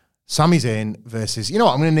want Sami Zayn versus, you know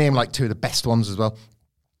what, I'm going to name like two of the best ones as well.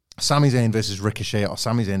 Sami Zayn versus Ricochet or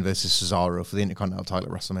Sami Zayn versus Cesaro for the Intercontinental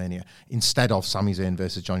title at WrestleMania instead of Sami Zayn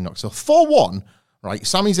versus Johnny Knoxville. For one, right,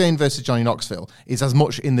 Sami Zayn versus Johnny Knoxville is as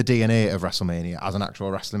much in the DNA of WrestleMania as an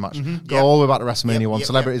actual wrestling match. Mm-hmm. Go all the way back to WrestleMania 1.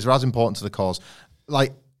 Celebrities are as important to the cause.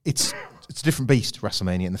 Like, it's a different beast,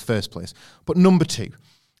 WrestleMania, in the first place. But number two,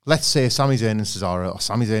 let's say Sami Zayn and Cesaro or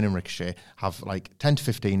Sami Zayn and Ricochet have like 10 to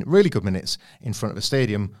 15 really good minutes in front of a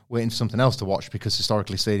stadium waiting for something else to watch because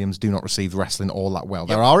historically stadiums do not receive wrestling all that well.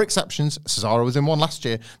 Yep. There are exceptions. Cesaro was in one last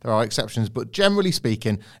year. There are exceptions. But generally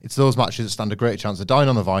speaking, it's those matches that stand a great chance of dying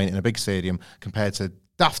on the vine in a big stadium compared to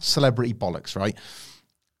daft celebrity bollocks, right?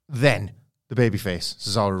 Then the babyface,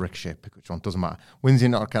 Cesaro, Ricochet, pick which one, doesn't matter, wins the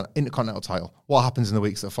Intercontinental title. What happens in the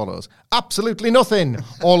weeks that follows? Absolutely nothing.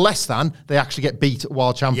 Or less than, they actually get beat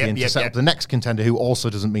while champion to set up the next contender who also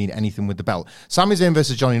doesn't mean anything with the belt. Sami Zayn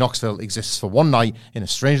versus Johnny Knoxville exists for one night in a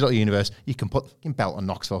strange little universe. You can put the belt on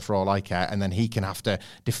Knoxville for all I care, and then he can have to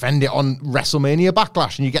defend it on WrestleMania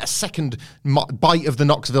Backlash, and you get a second bite of the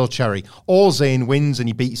Knoxville cherry. Or Zayn wins and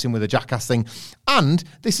he beats him with a jackass thing. And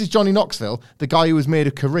this is Johnny Knoxville, the guy who has made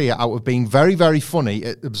a career out of being very, very funny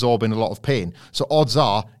at absorbing a lot of pain. So odds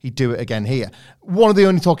are he'd do it again here. One of the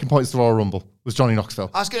only talking points of the Royal Rumble was Johnny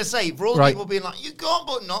Knoxville. I was going to say, for all the people being like, you can't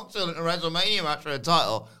put Knoxville in a WrestleMania match for a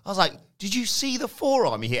title, I was like, did you see the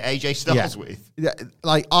forearm he hit AJ Styles with? Yeah,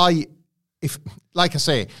 like I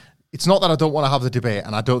say, it's not that I don't want to have the debate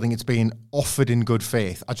and I don't think it's being offered in good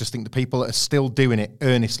faith. I just think the people that are still doing it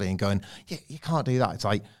earnestly and going, yeah, you can't do that. It's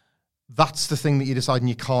like, that's the thing that you're deciding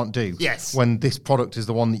you can't do. Yes. When this product is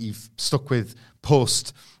the one that you've stuck with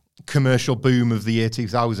post-commercial boom of the year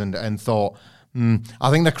 2000 and thought,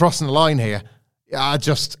 I think they're crossing the line here. I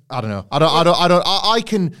don't know.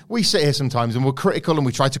 We sit here sometimes and we're critical and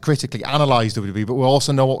we try to critically analyse WWE, but we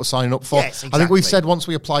also know what we're signing up for. Yes, exactly. I think we've said once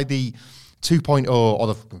we applied the 2.0 or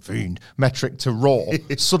the fucking fiend metric to Raw,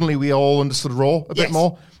 suddenly we all understood Raw a bit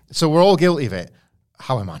more. So we're all guilty of it.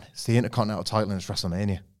 However, man, it's the Intercontinental title and it's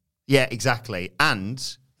WrestleMania. Yeah, exactly.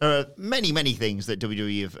 And there are many, many things that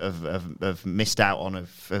WWE have missed out on,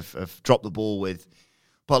 have dropped the ball with.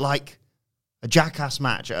 But like, a Jackass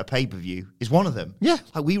match at a pay-per-view is one of them. Yeah.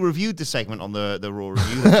 Like we reviewed the segment on the Raw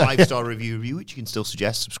review, the 5-star review, which you can still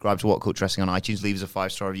suggest. Subscribe to What Culture Wrestling on iTunes, leave us a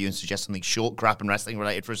 5-star review and suggest something short, crap, and wrestling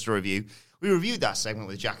related for us to review. We reviewed that segment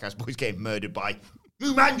with Jackass Boys getting murdered by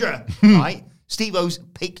Umandra, right? Steve-O's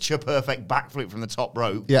picture-perfect backflip from the top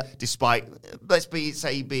rope, despite,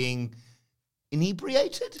 being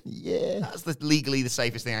inebriated? Yeah. That's legally the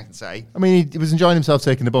safest thing I can say. I mean, he was enjoying himself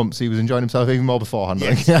taking the bumps. He was enjoying himself even more beforehand.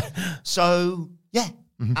 Yes. So,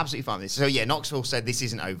 absolutely fine with this. So, Knoxville said this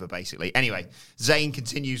isn't over, basically. Anyway, Zayn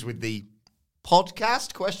continues with the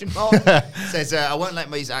podcast, ? Says, I won't let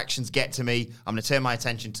these actions get to me. I'm going to turn my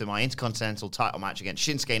attention to my Intercontinental title match against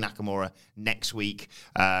Shinsuke Nakamura next week.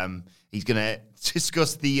 He's going to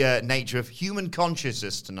discuss the nature of human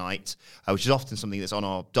consciousness tonight, which is often something that's on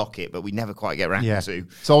our docket, but we never quite get around to.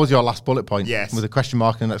 It's always your last bullet point. Yes. With a question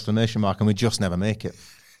mark and an exclamation mark, and we just never make it.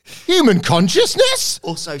 Human consciousness?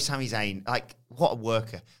 Also, Sami Zayn, like, what a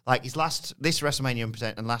worker. Like, this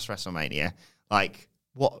WrestleMania and last WrestleMania, like,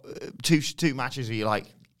 what, two matches where you're like,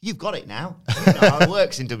 you've got it now. You know how it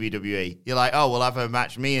works in WWE. You're like, oh, we'll have a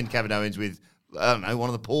match, me and Kevin Owens with, I don't know, one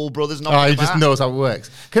of the Paul brothers. He just knows how it works.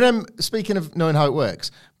 Speaking of knowing how it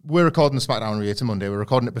works, we're recording the SmackDown review to Monday. We're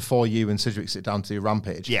recording it before you and Sidgwick sit down to your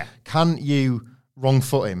Rampage. Yeah. Can you wrong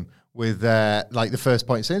foot him with the first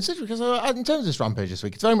point saying, Sidgwick, because in terms of this Rampage this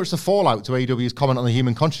week, it's very much the fallout to AEW's comment on the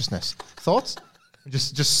human consciousness. Thoughts?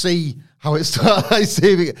 Just see how it starts.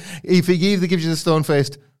 If he either gives you the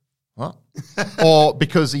stone-faced, what? Or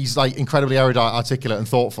because he's like incredibly erudite, articulate, and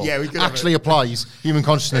thoughtful, actually applies human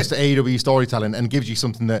consciousness to AEW storytelling and gives you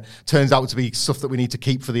something that turns out to be stuff that we need to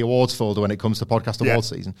keep for the awards folder when it comes to podcast awards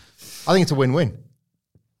season. I think it's a win-win.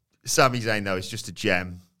 Sami Zayn, though, is just a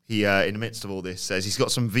gem. He, in the midst of all this, says he's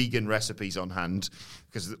got some vegan recipes on hand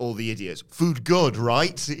because all the idiots, food good,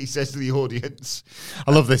 right? He says to the audience.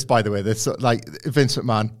 I love this, by the way. This like Vince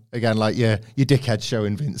McMahon again, like your dickhead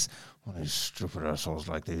showing Vince. One of these stupid assholes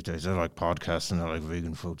like these days. They like podcasts and they like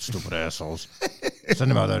vegan food. Stupid assholes. Send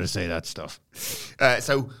them out there to say that stuff.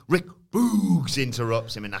 So Rick Boogs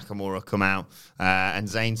interrupts him and Nakamura come out. And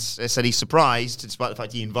Zayn said he's surprised, despite the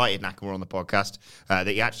fact he invited Nakamura on the podcast, that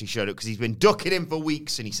he actually showed up because he's been ducking him for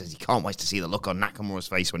weeks. And he says he can't wait to see the look on Nakamura's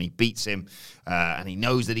face when he beats him. And he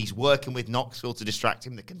knows that he's working with Knoxville to distract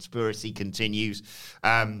him. The conspiracy continues.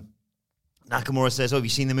 Nakamura says, have you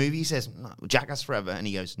seen the movie? He says, no, Jackass Forever. And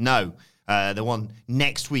he goes, no, the one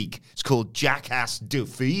next week. It's called Jackass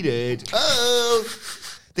Defeated. Oh!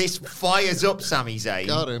 This fires up Sami Zayn.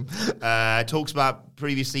 Got him. Talks about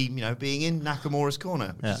previously, being in Nakamura's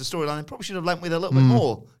corner, which is a storyline I probably should have lent with a little bit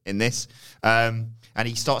more in this. And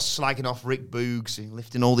he starts slagging off Rick Boogs,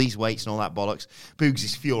 lifting all these weights and all that bollocks. Boogs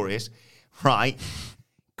is furious, right?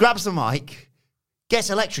 Grabs the mic, gets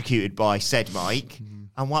electrocuted by said mic,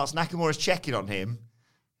 and whilst Nakamura's checking on him,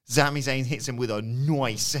 Sami Zayn hits him with a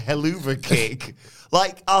nice helluva kick.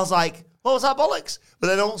 I was like, what was that bollocks? But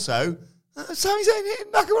then also, Sami Zayn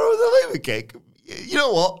hit Nakamura with a helluva kick. You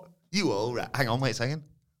know what? You all right. Hang on, wait a second.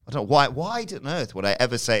 I don't know why on earth would I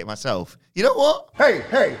ever say it myself? You know what?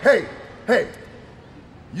 Hey.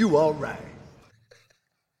 You all right.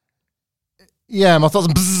 Yeah, my thoughts.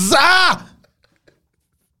 Bzzah!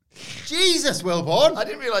 Jesus, Wilborn. I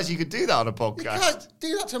didn't realise you could do that on a podcast. You can't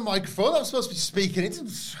do that to a microphone. I'm supposed to be speaking into...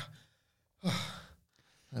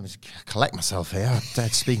 Let me just collect myself here. I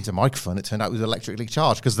was speaking to a microphone. It turned out it was electrically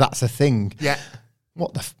charged because that's a thing. Yeah.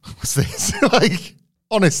 What the was this?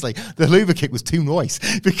 Honestly, the Luva kick was too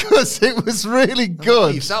nice because it was really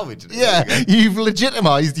good. You've salvaged it. Yeah, you've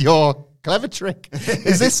legitimised your clever trick.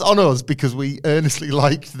 Is this on us because we earnestly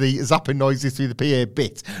liked the zapping noises through the PA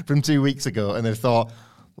bit from 2 weeks ago and they thought...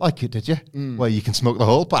 Like it, did you? Well, you can smoke the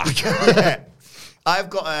whole pack. Yeah. I've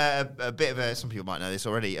got a bit of a, some people might know this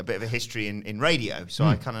already, a bit of a history in radio. So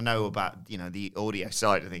I kind of know about, the audio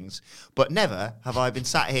side of things. But never have I been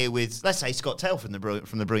sat here with, let's say, Scott Tail from the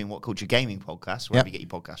Brilliant What Culture Gaming podcast, wherever you get your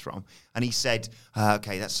podcast from. And he said,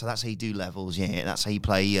 okay, that's how you do levels. Yeah, that's how you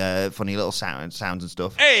play funny little sounds and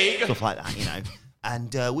stuff. Hey! Stuff like that,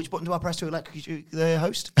 And which button do I press to electrocute the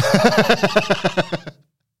host?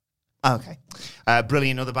 Okay.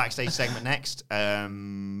 Brilliant other backstage segment next,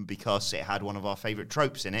 because it had one of our favourite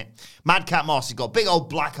tropes in it. Madcap Moss has got a big old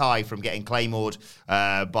black eye from getting claymored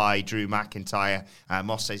by Drew McIntyre.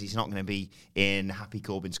 Moss says he's not going to be in Happy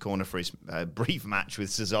Corbin's corner for his brief match with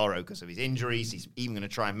Cesaro because of his injuries. He's even going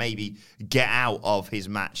to try and maybe get out of his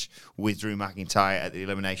match with Drew McIntyre at the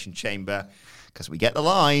Elimination Chamber because we get the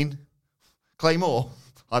line, Claymore.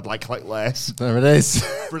 I'd like less. There it is.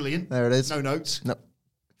 Brilliant. There it is. No notes. No.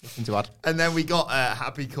 Nothing to add. And then we got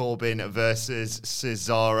Happy Corbin versus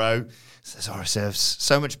Cesaro. Cesaro serves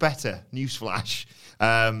so much better. Newsflash.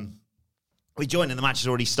 We joined and the match has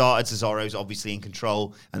already started. Cesaro's obviously in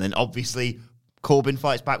control. And then obviously Corbin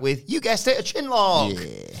fights back with, you guessed it, a chin lock.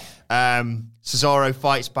 Yeah. Cesaro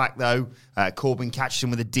fights back though. Corbin catches him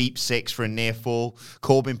with a deep 6 for a near fall.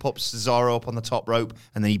 Corbin pops Cesaro up on the top rope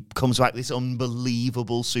and then he comes back with this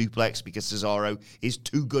unbelievable suplex because Cesaro is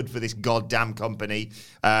too good for this goddamn company.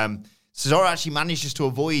 Cesaro actually manages to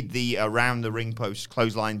avoid the around the ring post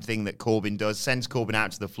clothesline thing that Corbin does, sends Corbin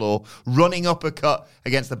out to the floor, running uppercut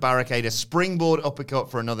against the barricade, a springboard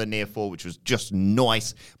uppercut for another near fall, which was just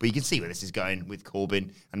nice. But you can see where this is going with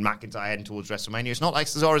Corbin and McIntyre heading towards WrestleMania. It's not like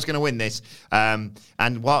Cesaro's going to win this. And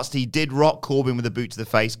whilst he did rock Corbin with a boot to the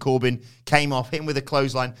face, Corbin came off, hit him with a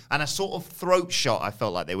clothesline and a sort of throat shot, I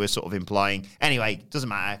felt like they were sort of implying. Anyway, doesn't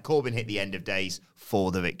matter. Corbin hit the end of days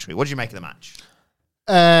for the victory. What did you make of the match?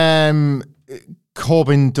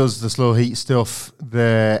 Corbin does the slow heat stuff,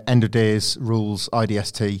 the end of days rules,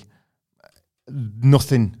 IDST.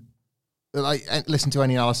 Nothing. Like, listen to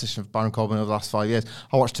any analysis of Baron Corbin over the last 5 years.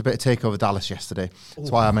 I watched a bit of TakeOver Dallas yesterday.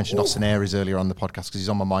 That's why I mentioned Austin Aries earlier on the podcast, because he's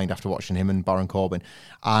on my mind after watching him and Baron Corbin.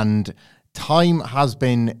 And time has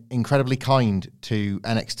been incredibly kind to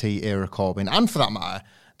NXT era Corbin, and for that matter,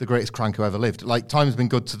 the greatest crank who ever lived. Like, time's been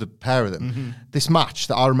good to the pair of them. Mm-hmm. This match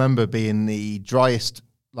that I remember being the driest,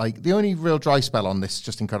 like the only real dry spell on this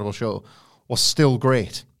just incredible show, was still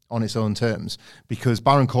great on its own terms, because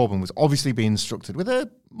Baron Corbin was obviously being instructed with a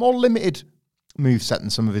more limited moveset than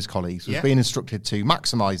some of his colleagues, was being instructed to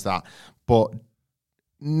maximise that, but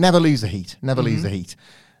never lose the heat, lose the heat.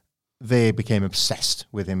 They became obsessed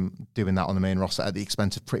with him doing that on the main roster at the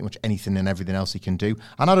expense of pretty much anything and everything else he can do.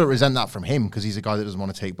 And I don't resent that from him, because he's a guy that doesn't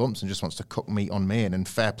want to take bumps and just wants to cook meat on main, and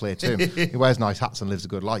fair play to him. He wears nice hats and lives a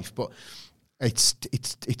good life. But it's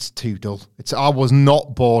too dull. I was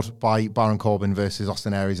not bored by Baron Corbin versus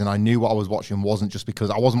Austin Aries, and I knew what I was watching wasn't just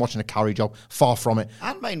because I wasn't watching a carry job. Far from it.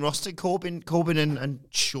 And main roster, Corbin and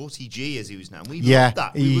Shorty G, as he was known. We loved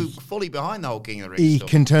that. We were fully behind the whole King of the Ring He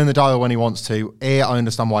stuff. can turn the dial when he wants to. A, I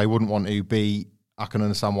understand why he wouldn't want to. B, I can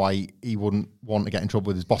understand why he wouldn't want to get in trouble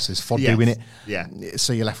with his bosses for doing it. Yeah.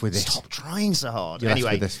 So you're left with this. Stop trying so hard. You're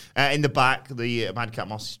anyway, in the back, the Madcap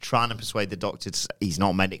Moss is trying to persuade the doctor he's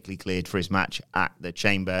not medically cleared for his match at the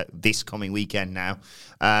Chamber this coming weekend now.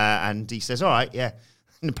 And he says, all right, yeah.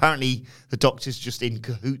 And apparently the doctor's just in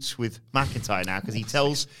cahoots with McIntyre now, because he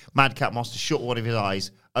tells Madcap Moss to shut one of his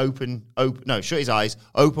eyes, shut his eyes,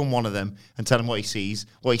 open one of them, and tell him what he sees.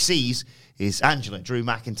 What he sees is Angela, Drew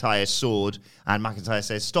McIntyre's sword, and McIntyre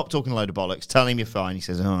says, stop talking a load of bollocks, tell him you're fine. He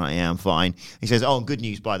says, all right, yeah, I'm fine. He says, oh, good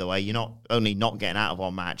news, by the way, you're not only not getting out of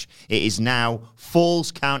our match, it is now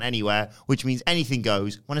falls count anywhere, which means anything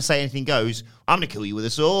goes. When I say anything goes, I'm going to kill you with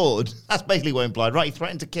a sword. That's basically what implied, right? He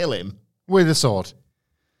threatened to kill him. With a sword.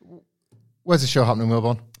 Where's the show happening,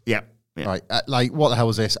 Wilborn? Yeah. Right, like, what the hell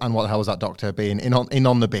was this, and what the hell was that doctor being in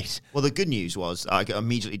on the bit? Well, the good news was I got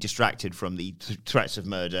immediately distracted from the threats of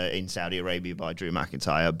murder in Saudi Arabia by Drew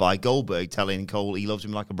McIntyre by Goldberg telling Cole he loves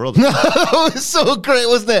him like a brother. It was so great,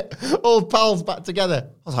 wasn't it? Old pals back together.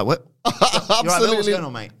 I was like, what? Absolutely. You're right, what's going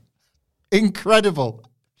on, mate? Incredible.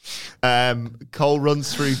 Cole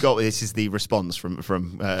runs through Goldberg. This is the response from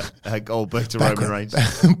Goldberg to Roman Reigns.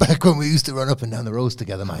 Back when we used to run up and down the roads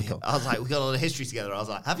together, Michael. I was like, we got a lot of history together. I was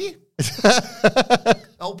like, have you?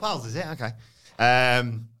 Old pals, is it? Okay.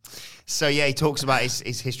 So yeah, he talks about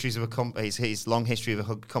his histories of his long history of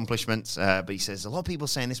accomplishments, but he says a lot of people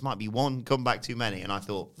saying this might be one comeback too many, and I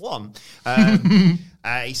thought one.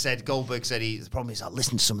 He said Goldberg said the problem is I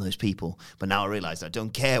listened to some of those people, but now I realise I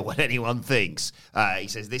don't care what anyone thinks. He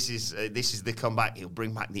says this is the comeback. He'll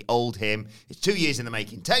bring back the old him. It's 2 years in the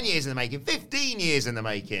making, 10 years in the making, 15 years in the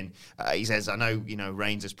making. He says I know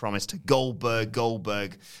Reigns has promised to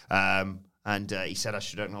Goldberg. And he said I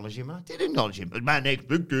should acknowledge him, and I did acknowledge him. But my next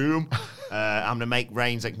big game, I'm going to make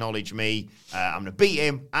Reigns acknowledge me. I'm going to beat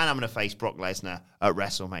him, and I'm going to face Brock Lesnar at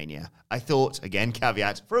WrestleMania. I thought, again,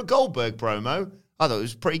 caveat, for a Goldberg promo, I thought it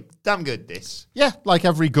was pretty damn good, this. Yeah, like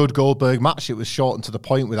every good Goldberg match, it was short and to the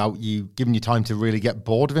point without you giving you time to really get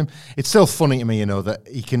bored of him. It's still funny to me, that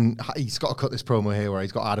he's got to cut this promo here where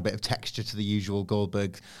he's got to add a bit of texture to the usual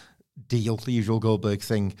Goldberg deal, the usual Goldberg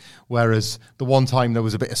thing. Whereas the one time there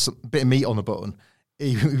was a bit of meat on the button,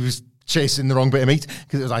 he was chasing the wrong bit of meat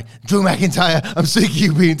because it was like, Drew McIntyre, I'm sick of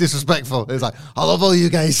you being disrespectful. It was like, I love all you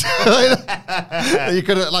guys. You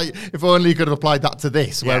could have, if only you could have applied that to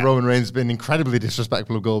this, where Roman Reigns has been incredibly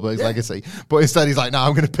disrespectful of Goldberg's legacy. But instead he's like, no,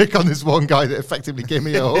 I'm going to pick on this one guy that effectively gave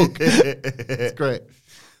me a hug. It's great.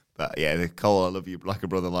 But yeah, the Cole, I love you like a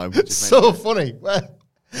brother line. It's so funny.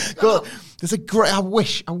 God, there's a great. I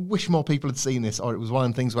wish more people had seen this, or it was one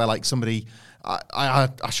of the things where somebody. I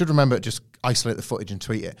should remember just isolate the footage and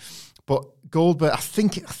tweet it. But Goldberg, I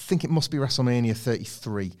think it must be WrestleMania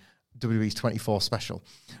 33, WWE's 24 special,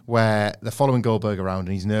 where they're following Goldberg around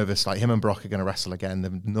and he's nervous. Like him and Brock are going to wrestle again. They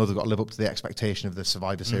know they've got to live up to the expectation of the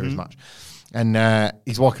Survivor Series match. And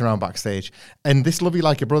he's walking around backstage. And this love you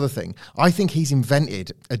like a brother thing, I think he's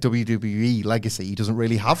invented a WWE legacy he doesn't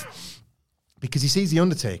really have. Because he sees The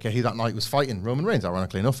Undertaker, who that night was fighting Roman Reigns,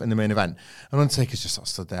 ironically enough, in the main event. And Undertaker's just sort of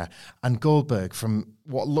stood there. And Goldberg, from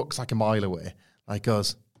what looks like a mile away,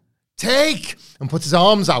 goes, take! And puts his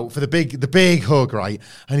arms out for the big hug, right?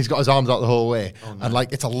 And he's got his arms out the whole way. Oh, no.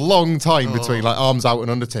 And it's a long time between arms out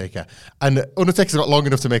and Undertaker. And Undertaker's not long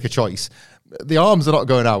enough to make a choice. The arms are not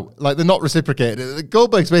going out. They're not reciprocated.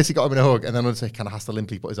 Goldberg's basically got him in a hug, and then Undertaker kind of has to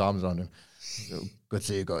limply put his arms around him. Good to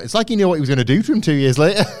see you go. It's like he knew what he was going to do to him 2 years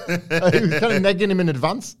later. He was kind of negging him in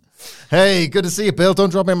advance. Hey, good to see you, Bill. Don't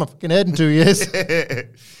drop me on my fucking head in 2 years.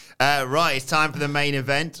 Right, it's time for the main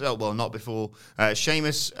event. Oh, well, not before.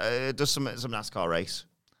 Sheamus does some NASCAR race.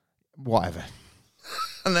 Whatever.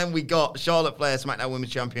 And then we got Charlotte Flair, SmackDown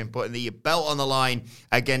Women's Champion, putting the belt on the line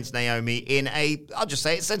against Naomi in I'll just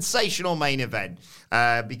say, a sensational main event.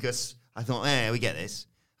 Because I thought, we get this.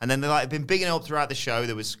 And then they've been bigging it up throughout the show.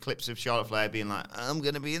 There was clips of Charlotte Flair being like, I'm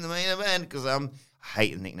going to be in the main event because I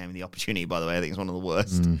hate the nickname The Opportunity, by the way. I think it's one of the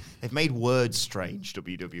worst. They've made words strange,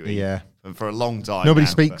 WWE. Yeah. For a long time. Nobody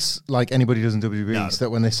speaks like anybody does in WWE, so that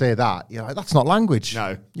when they say that, you're like, that's not language.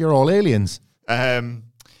 No. You're all aliens.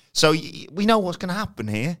 So we know what's going to happen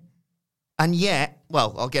here. And yet,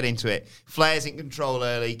 well, I'll get into it. Flair's in control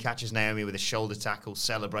early, catches Naomi with a shoulder tackle,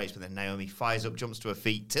 celebrates, but then Naomi fires up, jumps to her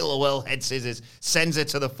feet, Tillowell, head scissors, sends her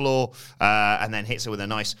to the floor, and then hits her with a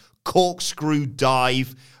nice corkscrew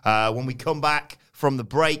dive. When we come back from the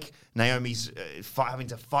break, Naomi's having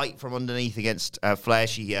to fight from underneath against Flair.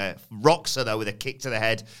 She rocks her, though, with a kick to the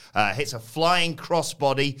head, hits a flying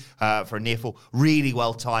crossbody for a near fall. Really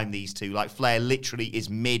well timed, these two. Flair literally is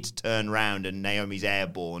mid-turn round and Naomi's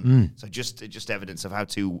airborne. So just evidence of how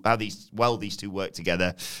these two work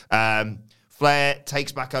together. Flair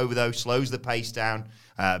takes back over, though, slows the pace down.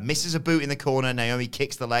 Misses a boot in the corner. Naomi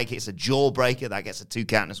kicks the leg, hits a jawbreaker. That gets a 2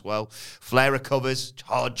 count as well. Flair recovers.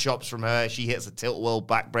 Hard chops from her. She hits a tilt world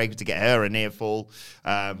backbreaker to get her a near fall.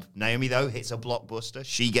 Naomi, though, hits a blockbuster.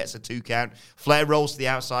 She gets a 2 count. Flair rolls to the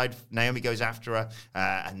outside. Naomi goes after her.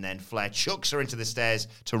 And then Flair chucks her into the stairs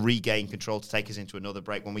to regain control to take us into another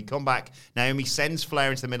break. When we come back, Naomi sends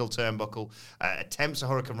Flair into the middle turnbuckle. Attempts a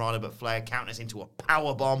Hurricane Rana, but Flair counters into a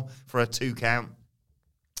powerbomb for a 2 count.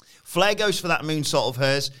 Flair goes for that moonsault of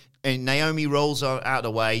hers, and Naomi rolls out of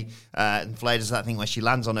the way, and Flair does that thing where she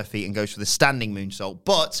lands on her feet and goes for the standing moonsault.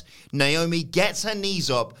 But Naomi gets her knees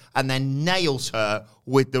up and then nails her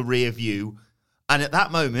with the rear view. And at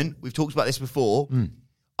that moment, we've talked about this before,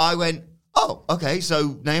 I went, oh, okay,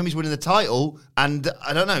 so Naomi's winning the title, and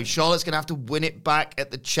I don't know, Charlotte's going to have to win it back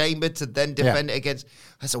at the Chamber to then defend it against...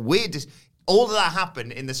 That's a weird... All of that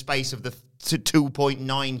happened in the space of the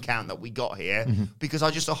 2.9 count that we got here because I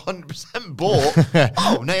just 100%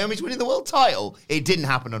 bought, Naomi's winning the world title. It didn't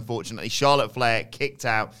happen, unfortunately. Charlotte Flair kicked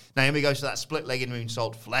out. Naomi goes for that split-legged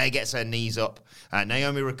moonsault. Flair gets her knees up.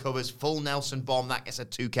 Naomi recovers. Full Nelson bomb. That gets a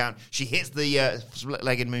 2 count. She hits the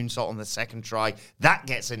split-legged moonsault on the second try. That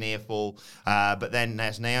gets a near fall. But then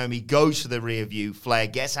as Naomi goes for the rear view, Flair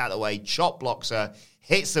gets out of the way, chop blocks her,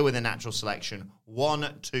 hits her with a natural selection.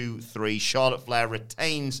 1, 2, 3. Charlotte Flair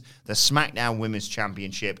retains the SmackDown Women's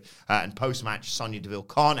Championship. And post-match, Sonya Deville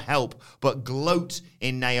can't help but gloat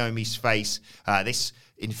in Naomi's face. This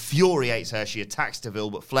infuriates her. She attacks Deville,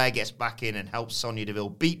 but Flair gets back in and helps Sonya Deville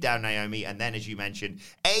beat down Naomi. And then, as you mentioned,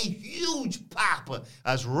 a huge pop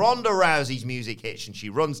as Ronda Rousey's music hits and she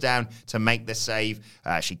runs down to make the save.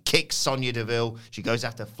 She kicks Sonya Deville. She goes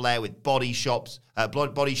after Flair with body shots.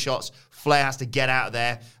 Flair has to get out of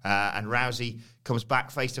there, and Rousey comes back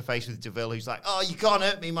face to face with Deville, who's like, oh, you can't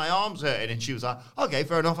hurt me, my arm's hurting. And she was like, okay,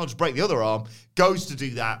 fair enough, I'll just break the other arm. Goes to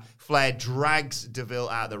do that. Flair drags Deville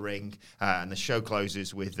out of the ring, and the show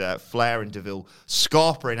closes with Flair and Deville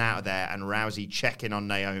scarpering out of there, and Rousey checking on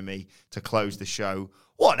Naomi to close the show.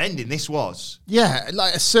 What an ending this was. Yeah,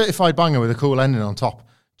 like a certified banger with a cool ending on top.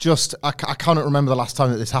 Just, I cannot remember the last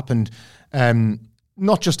time that this happened.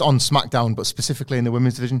 Not just on SmackDown, but specifically in the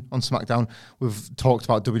women's division on SmackDown. We've talked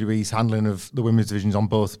about WWE's handling of the women's divisions on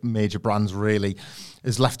both major brands, really.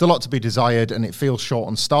 Has left a lot to be desired, and it feels short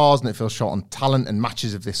on stars, and it feels short on talent and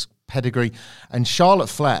matches of this pedigree. And Charlotte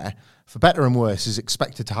Flair, for better and worse, is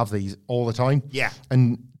expected to have these all the time. Yeah.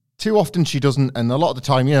 And too often she doesn't, and a lot of the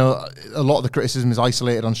time, a lot of the criticism is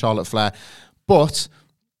isolated on Charlotte Flair. But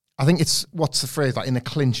I think it's, what's the phrase, like in a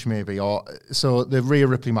clinch maybe, or so the Rhea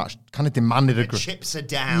Ripley match kind of demanded the chips are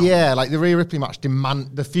down. Yeah, like the Rhea Ripley match,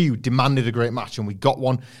 the feud demanded a great match, and we got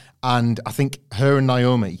one. And I think her and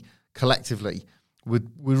Naomi collectively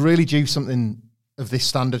would really do something of this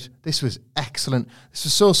standard. This was excellent.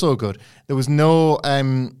 This was so good. There was no,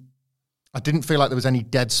 I didn't feel like there was any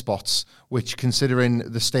dead spots, which, considering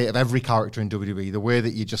the state of every character in WWE, the way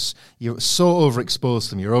that you're so overexposed to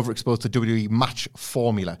them, you're overexposed to WWE match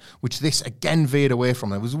formula, which this again veered away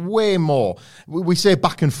from. There was way more. We say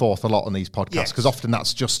back and forth a lot on these podcasts, because often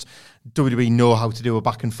that's just WWE know how to do a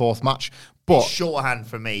back and forth match. But it's shorthand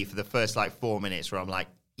for me for the first 4 minutes where I'm like,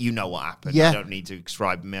 you know what happened. Yeah. I don't need to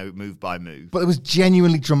describe move by move. But it was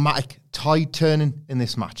genuinely dramatic tide turning in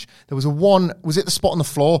this match. There was was it the spot on the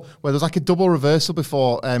floor where there was like a double reversal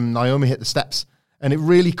before Naomi hit the steps? And it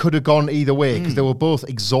really could have gone either way, because they were both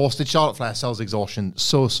exhausted. Charlotte Flair sells exhaustion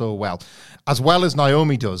so well. As well as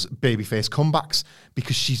Naomi does babyface comebacks,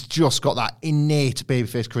 because she's just got that innate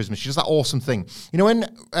babyface charisma. She does that awesome thing. You know, when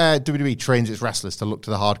WWE trains its wrestlers to look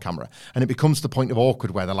to the hard camera, and it becomes to the point of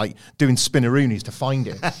awkward where they're like doing spinneroonies to find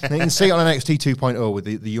it. And you can see it on NXT 2.0 with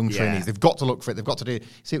the young trainees. They've got to look for it. They've got to do it. You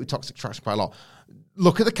see it with Toxic Attraction quite a lot.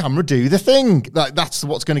 Look at the camera, do the thing. That's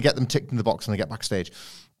what's going to get them ticked in the box when they get backstage.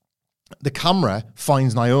 The camera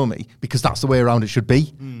finds Naomi because that's the way around it should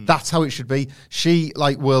be. That's how it should be. She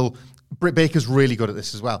Britt Baker's really good at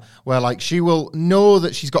this as well, where she will know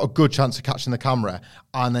that she's got a good chance of catching the camera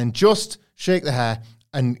and then just shake the hair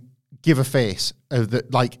and give a face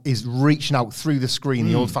that is reaching out through the screen,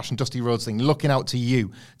 the old-fashioned Dusty Rhodes thing, looking out to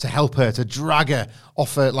you to help her, to drag her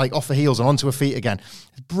off her heels and onto her feet again.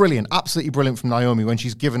 It's brilliant, absolutely brilliant from Naomi when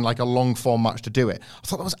she's given a long-form match to do it. I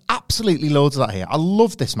thought there was absolutely loads of that here. I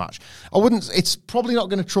love this match. It's probably not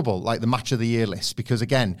going to trouble the match of the year list, because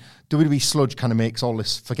again, WWE sludge kind of makes all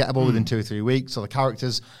this forgettable within 2 or 3 weeks. So the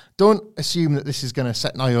characters, don't assume that this is going to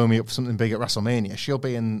set Naomi up for something big at WrestleMania. She'll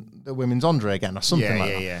be in the Women's Andre again or something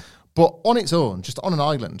like that. Yeah. But on its own, just on an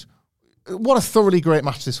island, what a thoroughly great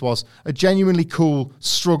match this was. A genuinely cool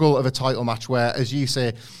struggle of a title match where, as you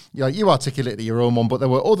say, you articulated your own one, but there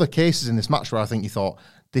were other cases in this match where I think you thought,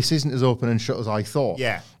 this isn't as open and shut as I thought.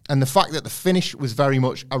 Yeah. And the fact that the finish was very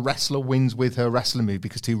much a wrestler wins with her wrestling move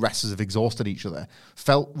because two wrestlers have exhausted each other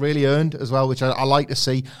felt really earned as well, which I like to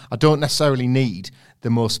see. I don't necessarily need the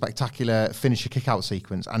most spectacular finisher kick-out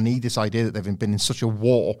sequence. I need this idea that they've been in such a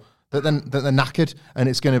war that they're knackered, and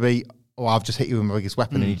it's going to be, I've just hit you with my biggest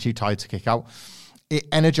weapon and you're too tired to kick out. It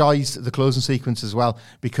energized the closing sequence as well,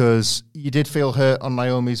 because you did feel hurt on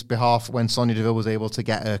Naomi's behalf when Sonya Deville was able to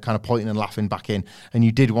get her kind of pointing and laughing back in, and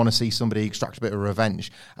you did want to see somebody extract a bit of revenge.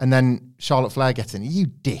 And then Charlotte Flair gets in. You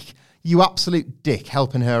dick. You absolute dick,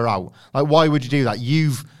 helping her out. Why would you do that?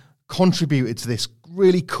 You've contributed to this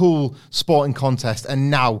really cool sporting contest, and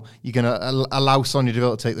now you're going to allow Sonya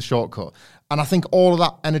Deville to take the shortcut. And I think all of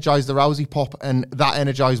that energized the Rousey pop, and that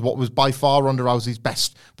energized what was by far Ronda Rousey's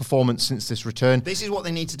best performance since this return. This is what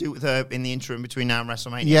they need to do with her in the interim between now and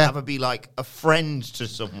WrestleMania. Yeah. Have her be like a friend to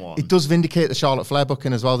someone. It does vindicate the Charlotte Flair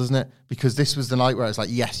booking as well, doesn't it? Because this was the night where it's like,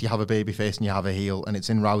 yes, you have a baby face and you have a heel, and it's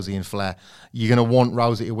in Rousey and Flair. You're going to want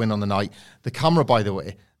Rousey to win on the night. The camera, by the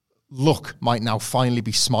way, might now finally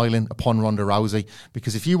be smiling upon Ronda Rousey,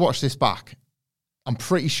 because if you watch this back, I'm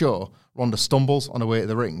pretty sure Ronda stumbles on her way to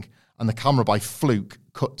the ring, and the camera by fluke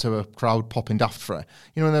cut to a crowd popping daft for her.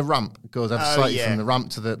 You know, when the ramp goes ever slightly from the ramp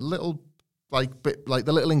to the little bit,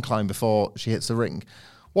 the little incline before she hits the ring.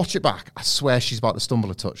 Watch it back. I swear she's about to stumble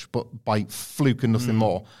a touch, but by fluke and nothing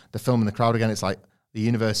more, they're filming the crowd again. It's like the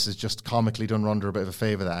universe has just karmically done Ronda a bit of a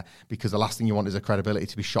favour there, because the last thing you want is her credibility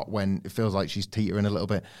to be shot when it feels like she's teetering a little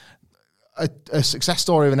bit. A success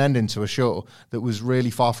story of an ending to a show that was really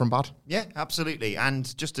far from bad. Yeah, absolutely.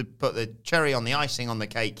 And just to put the cherry on the icing on the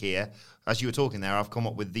cake here, as you were talking there, I've come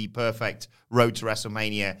up with the perfect Road to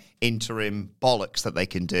WrestleMania interim bollocks that they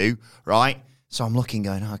can do, right? So I'm looking,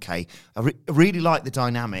 going, okay, I really like the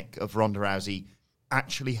dynamic of Ronda Rousey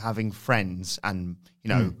actually having friends and,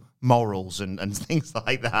 morals and things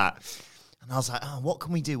like that. And I was like, what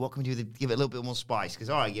can we do? What can we do to give it a little bit more spice? Because,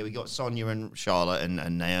 all right, we got Sonya and Charlotte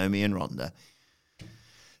and Naomi and Ronda.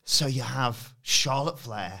 So you have Charlotte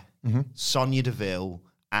Flair, Sonya Deville,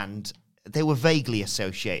 and they were vaguely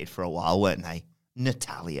associated for a while, weren't they?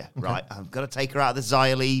 Natalya, right? I've got to take her out of the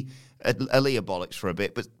Xia Li, Aaliyah bollocks for a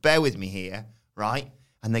bit, but bear with me here, right?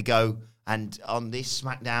 And they go, and on this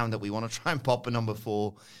SmackDown that we want to try and pop a number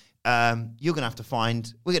 4, you're going to have to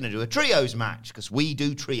we're going to do a trios match, because we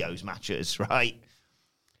do trios matches, right?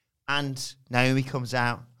 And Naomi comes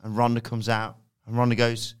out, and Ronda comes out, and Ronda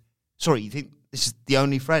goes, sorry, you think this is the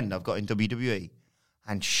only friend I've got in WWE?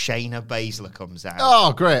 And Shayna Baszler comes out.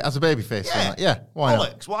 Oh, great. As a babyface. Yeah. Why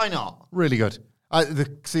bollocks, why not? Really good. The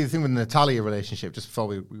thing with the Natalya relationship, just before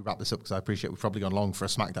we wrap this up, because I appreciate we've probably gone long for a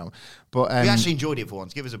SmackDown. But we actually enjoyed it for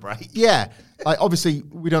once. Give us a break. Yeah. Obviously,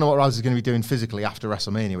 we don't know what Rousey's going to be doing physically after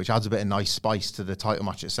WrestleMania, which adds a bit of nice spice to the title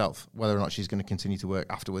match itself, whether or not she's going to continue to work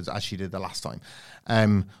afterwards as she did the last time.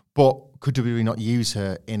 But could WWE not use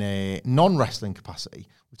her in a non-wrestling capacity?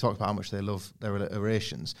 We talked about how much they love their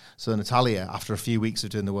iterations. So Natalya, after a few weeks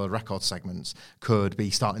of doing the world record segments, could be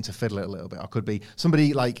starting to fiddle it a little bit. Or could be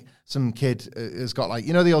somebody like some kid has got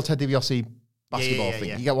the old Ted DiBiase basketball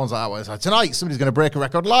thing. You get ones like that where it's like, tonight somebody's going to break a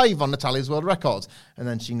record live on Natalya's world records. And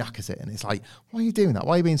then she knackers it. And it's like, why are you doing that?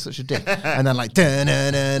 Why are you being such a dick? And then like, I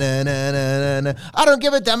don't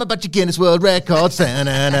give a damn about your Guinness World Records.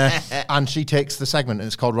 And she takes the segment and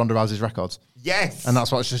it's called Ronda Rousey's Records. Yes. And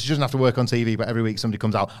that's what she doesn't have to work on TV, but every week somebody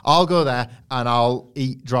comes out. I'll go there and I'll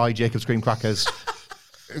eat dry Jacob's cream crackers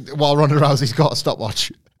while Ronda Rousey's got a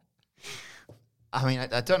stopwatch. I mean,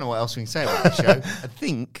 I don't know what else we can say about the show. I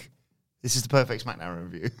think this is the perfect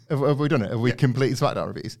SmackDown review. Have we done it? Have we completed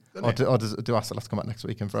SmackDown reviews? Or do I still have to come back next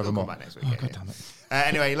week and forevermore? We'll come back next week. God damn it.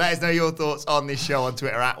 Anyway, let us know your thoughts on this show on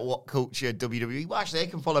Twitter at WhatCultureWWE. Well, actually, you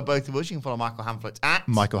can follow both of us. You can follow Michael Hamflett at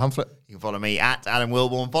Michael Hamflett. You can follow me at Adam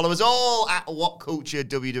Wilborn. Follow us all at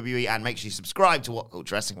WhatCultureWWE, and make sure you subscribe to What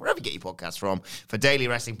Culture Wrestling wherever you get your podcasts from for daily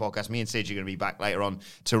wrestling podcasts. Me and Sid are going to be back later on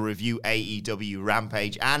to review AEW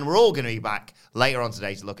Rampage, and we're all going to be back later on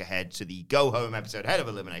today to look ahead to the Go Home episode, Head of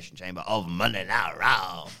Elimination Chamber of Monday Night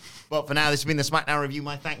Raw. Well, for now, this has been the SmackDown review.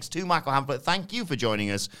 My thanks to Michael Hamflett. Thank you for joining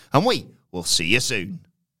us, and we will see you soon.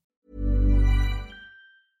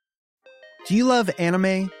 Do you love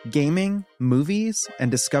anime, gaming, movies, and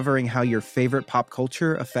discovering how your favorite pop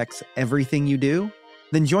culture affects everything you do?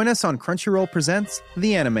 Then join us on Crunchyroll Presents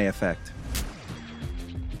The Anime Effect.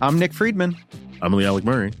 I'm Nick Friedman. I'm Lee Alec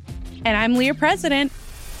Murray. And I'm Leah President.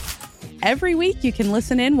 Every week you can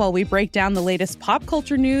listen in while we break down the latest pop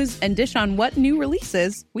culture news and dish on what new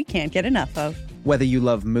releases we can't get enough of. Whether you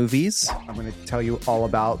love movies, I'm going to tell you all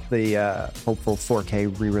about the hopeful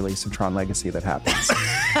 4K re-release of Tron Legacy that happens.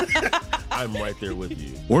 I'm right there with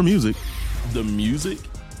you. Or music. The music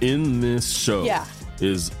in this show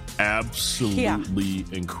is absolutely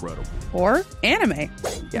incredible. Or anime.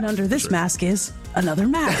 And under this mask is another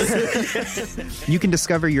mask. You can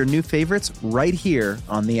discover your new favorites right here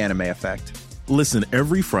on The Anime Effect. Listen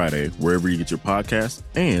every Friday wherever you get your podcasts,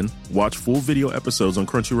 and watch full video episodes on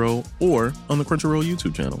Crunchyroll or on the Crunchyroll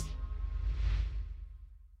YouTube channel.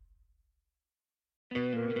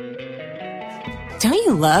 Don't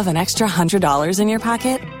you love an extra $100 in your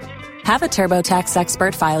pocket? Have a TurboTax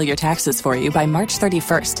expert file your taxes for you by March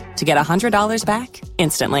 31st to get $100 back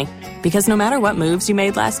instantly. Because no matter what moves you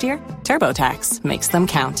made last year, TurboTax makes them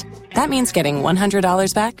count. That means getting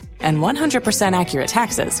 $100 back and 100% accurate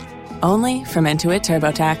taxes only from Intuit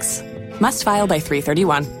TurboTax. Must file by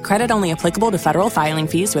 3/31. Credit only applicable to federal filing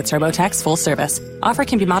fees with TurboTax full service. Offer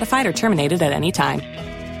can be modified or terminated at any time.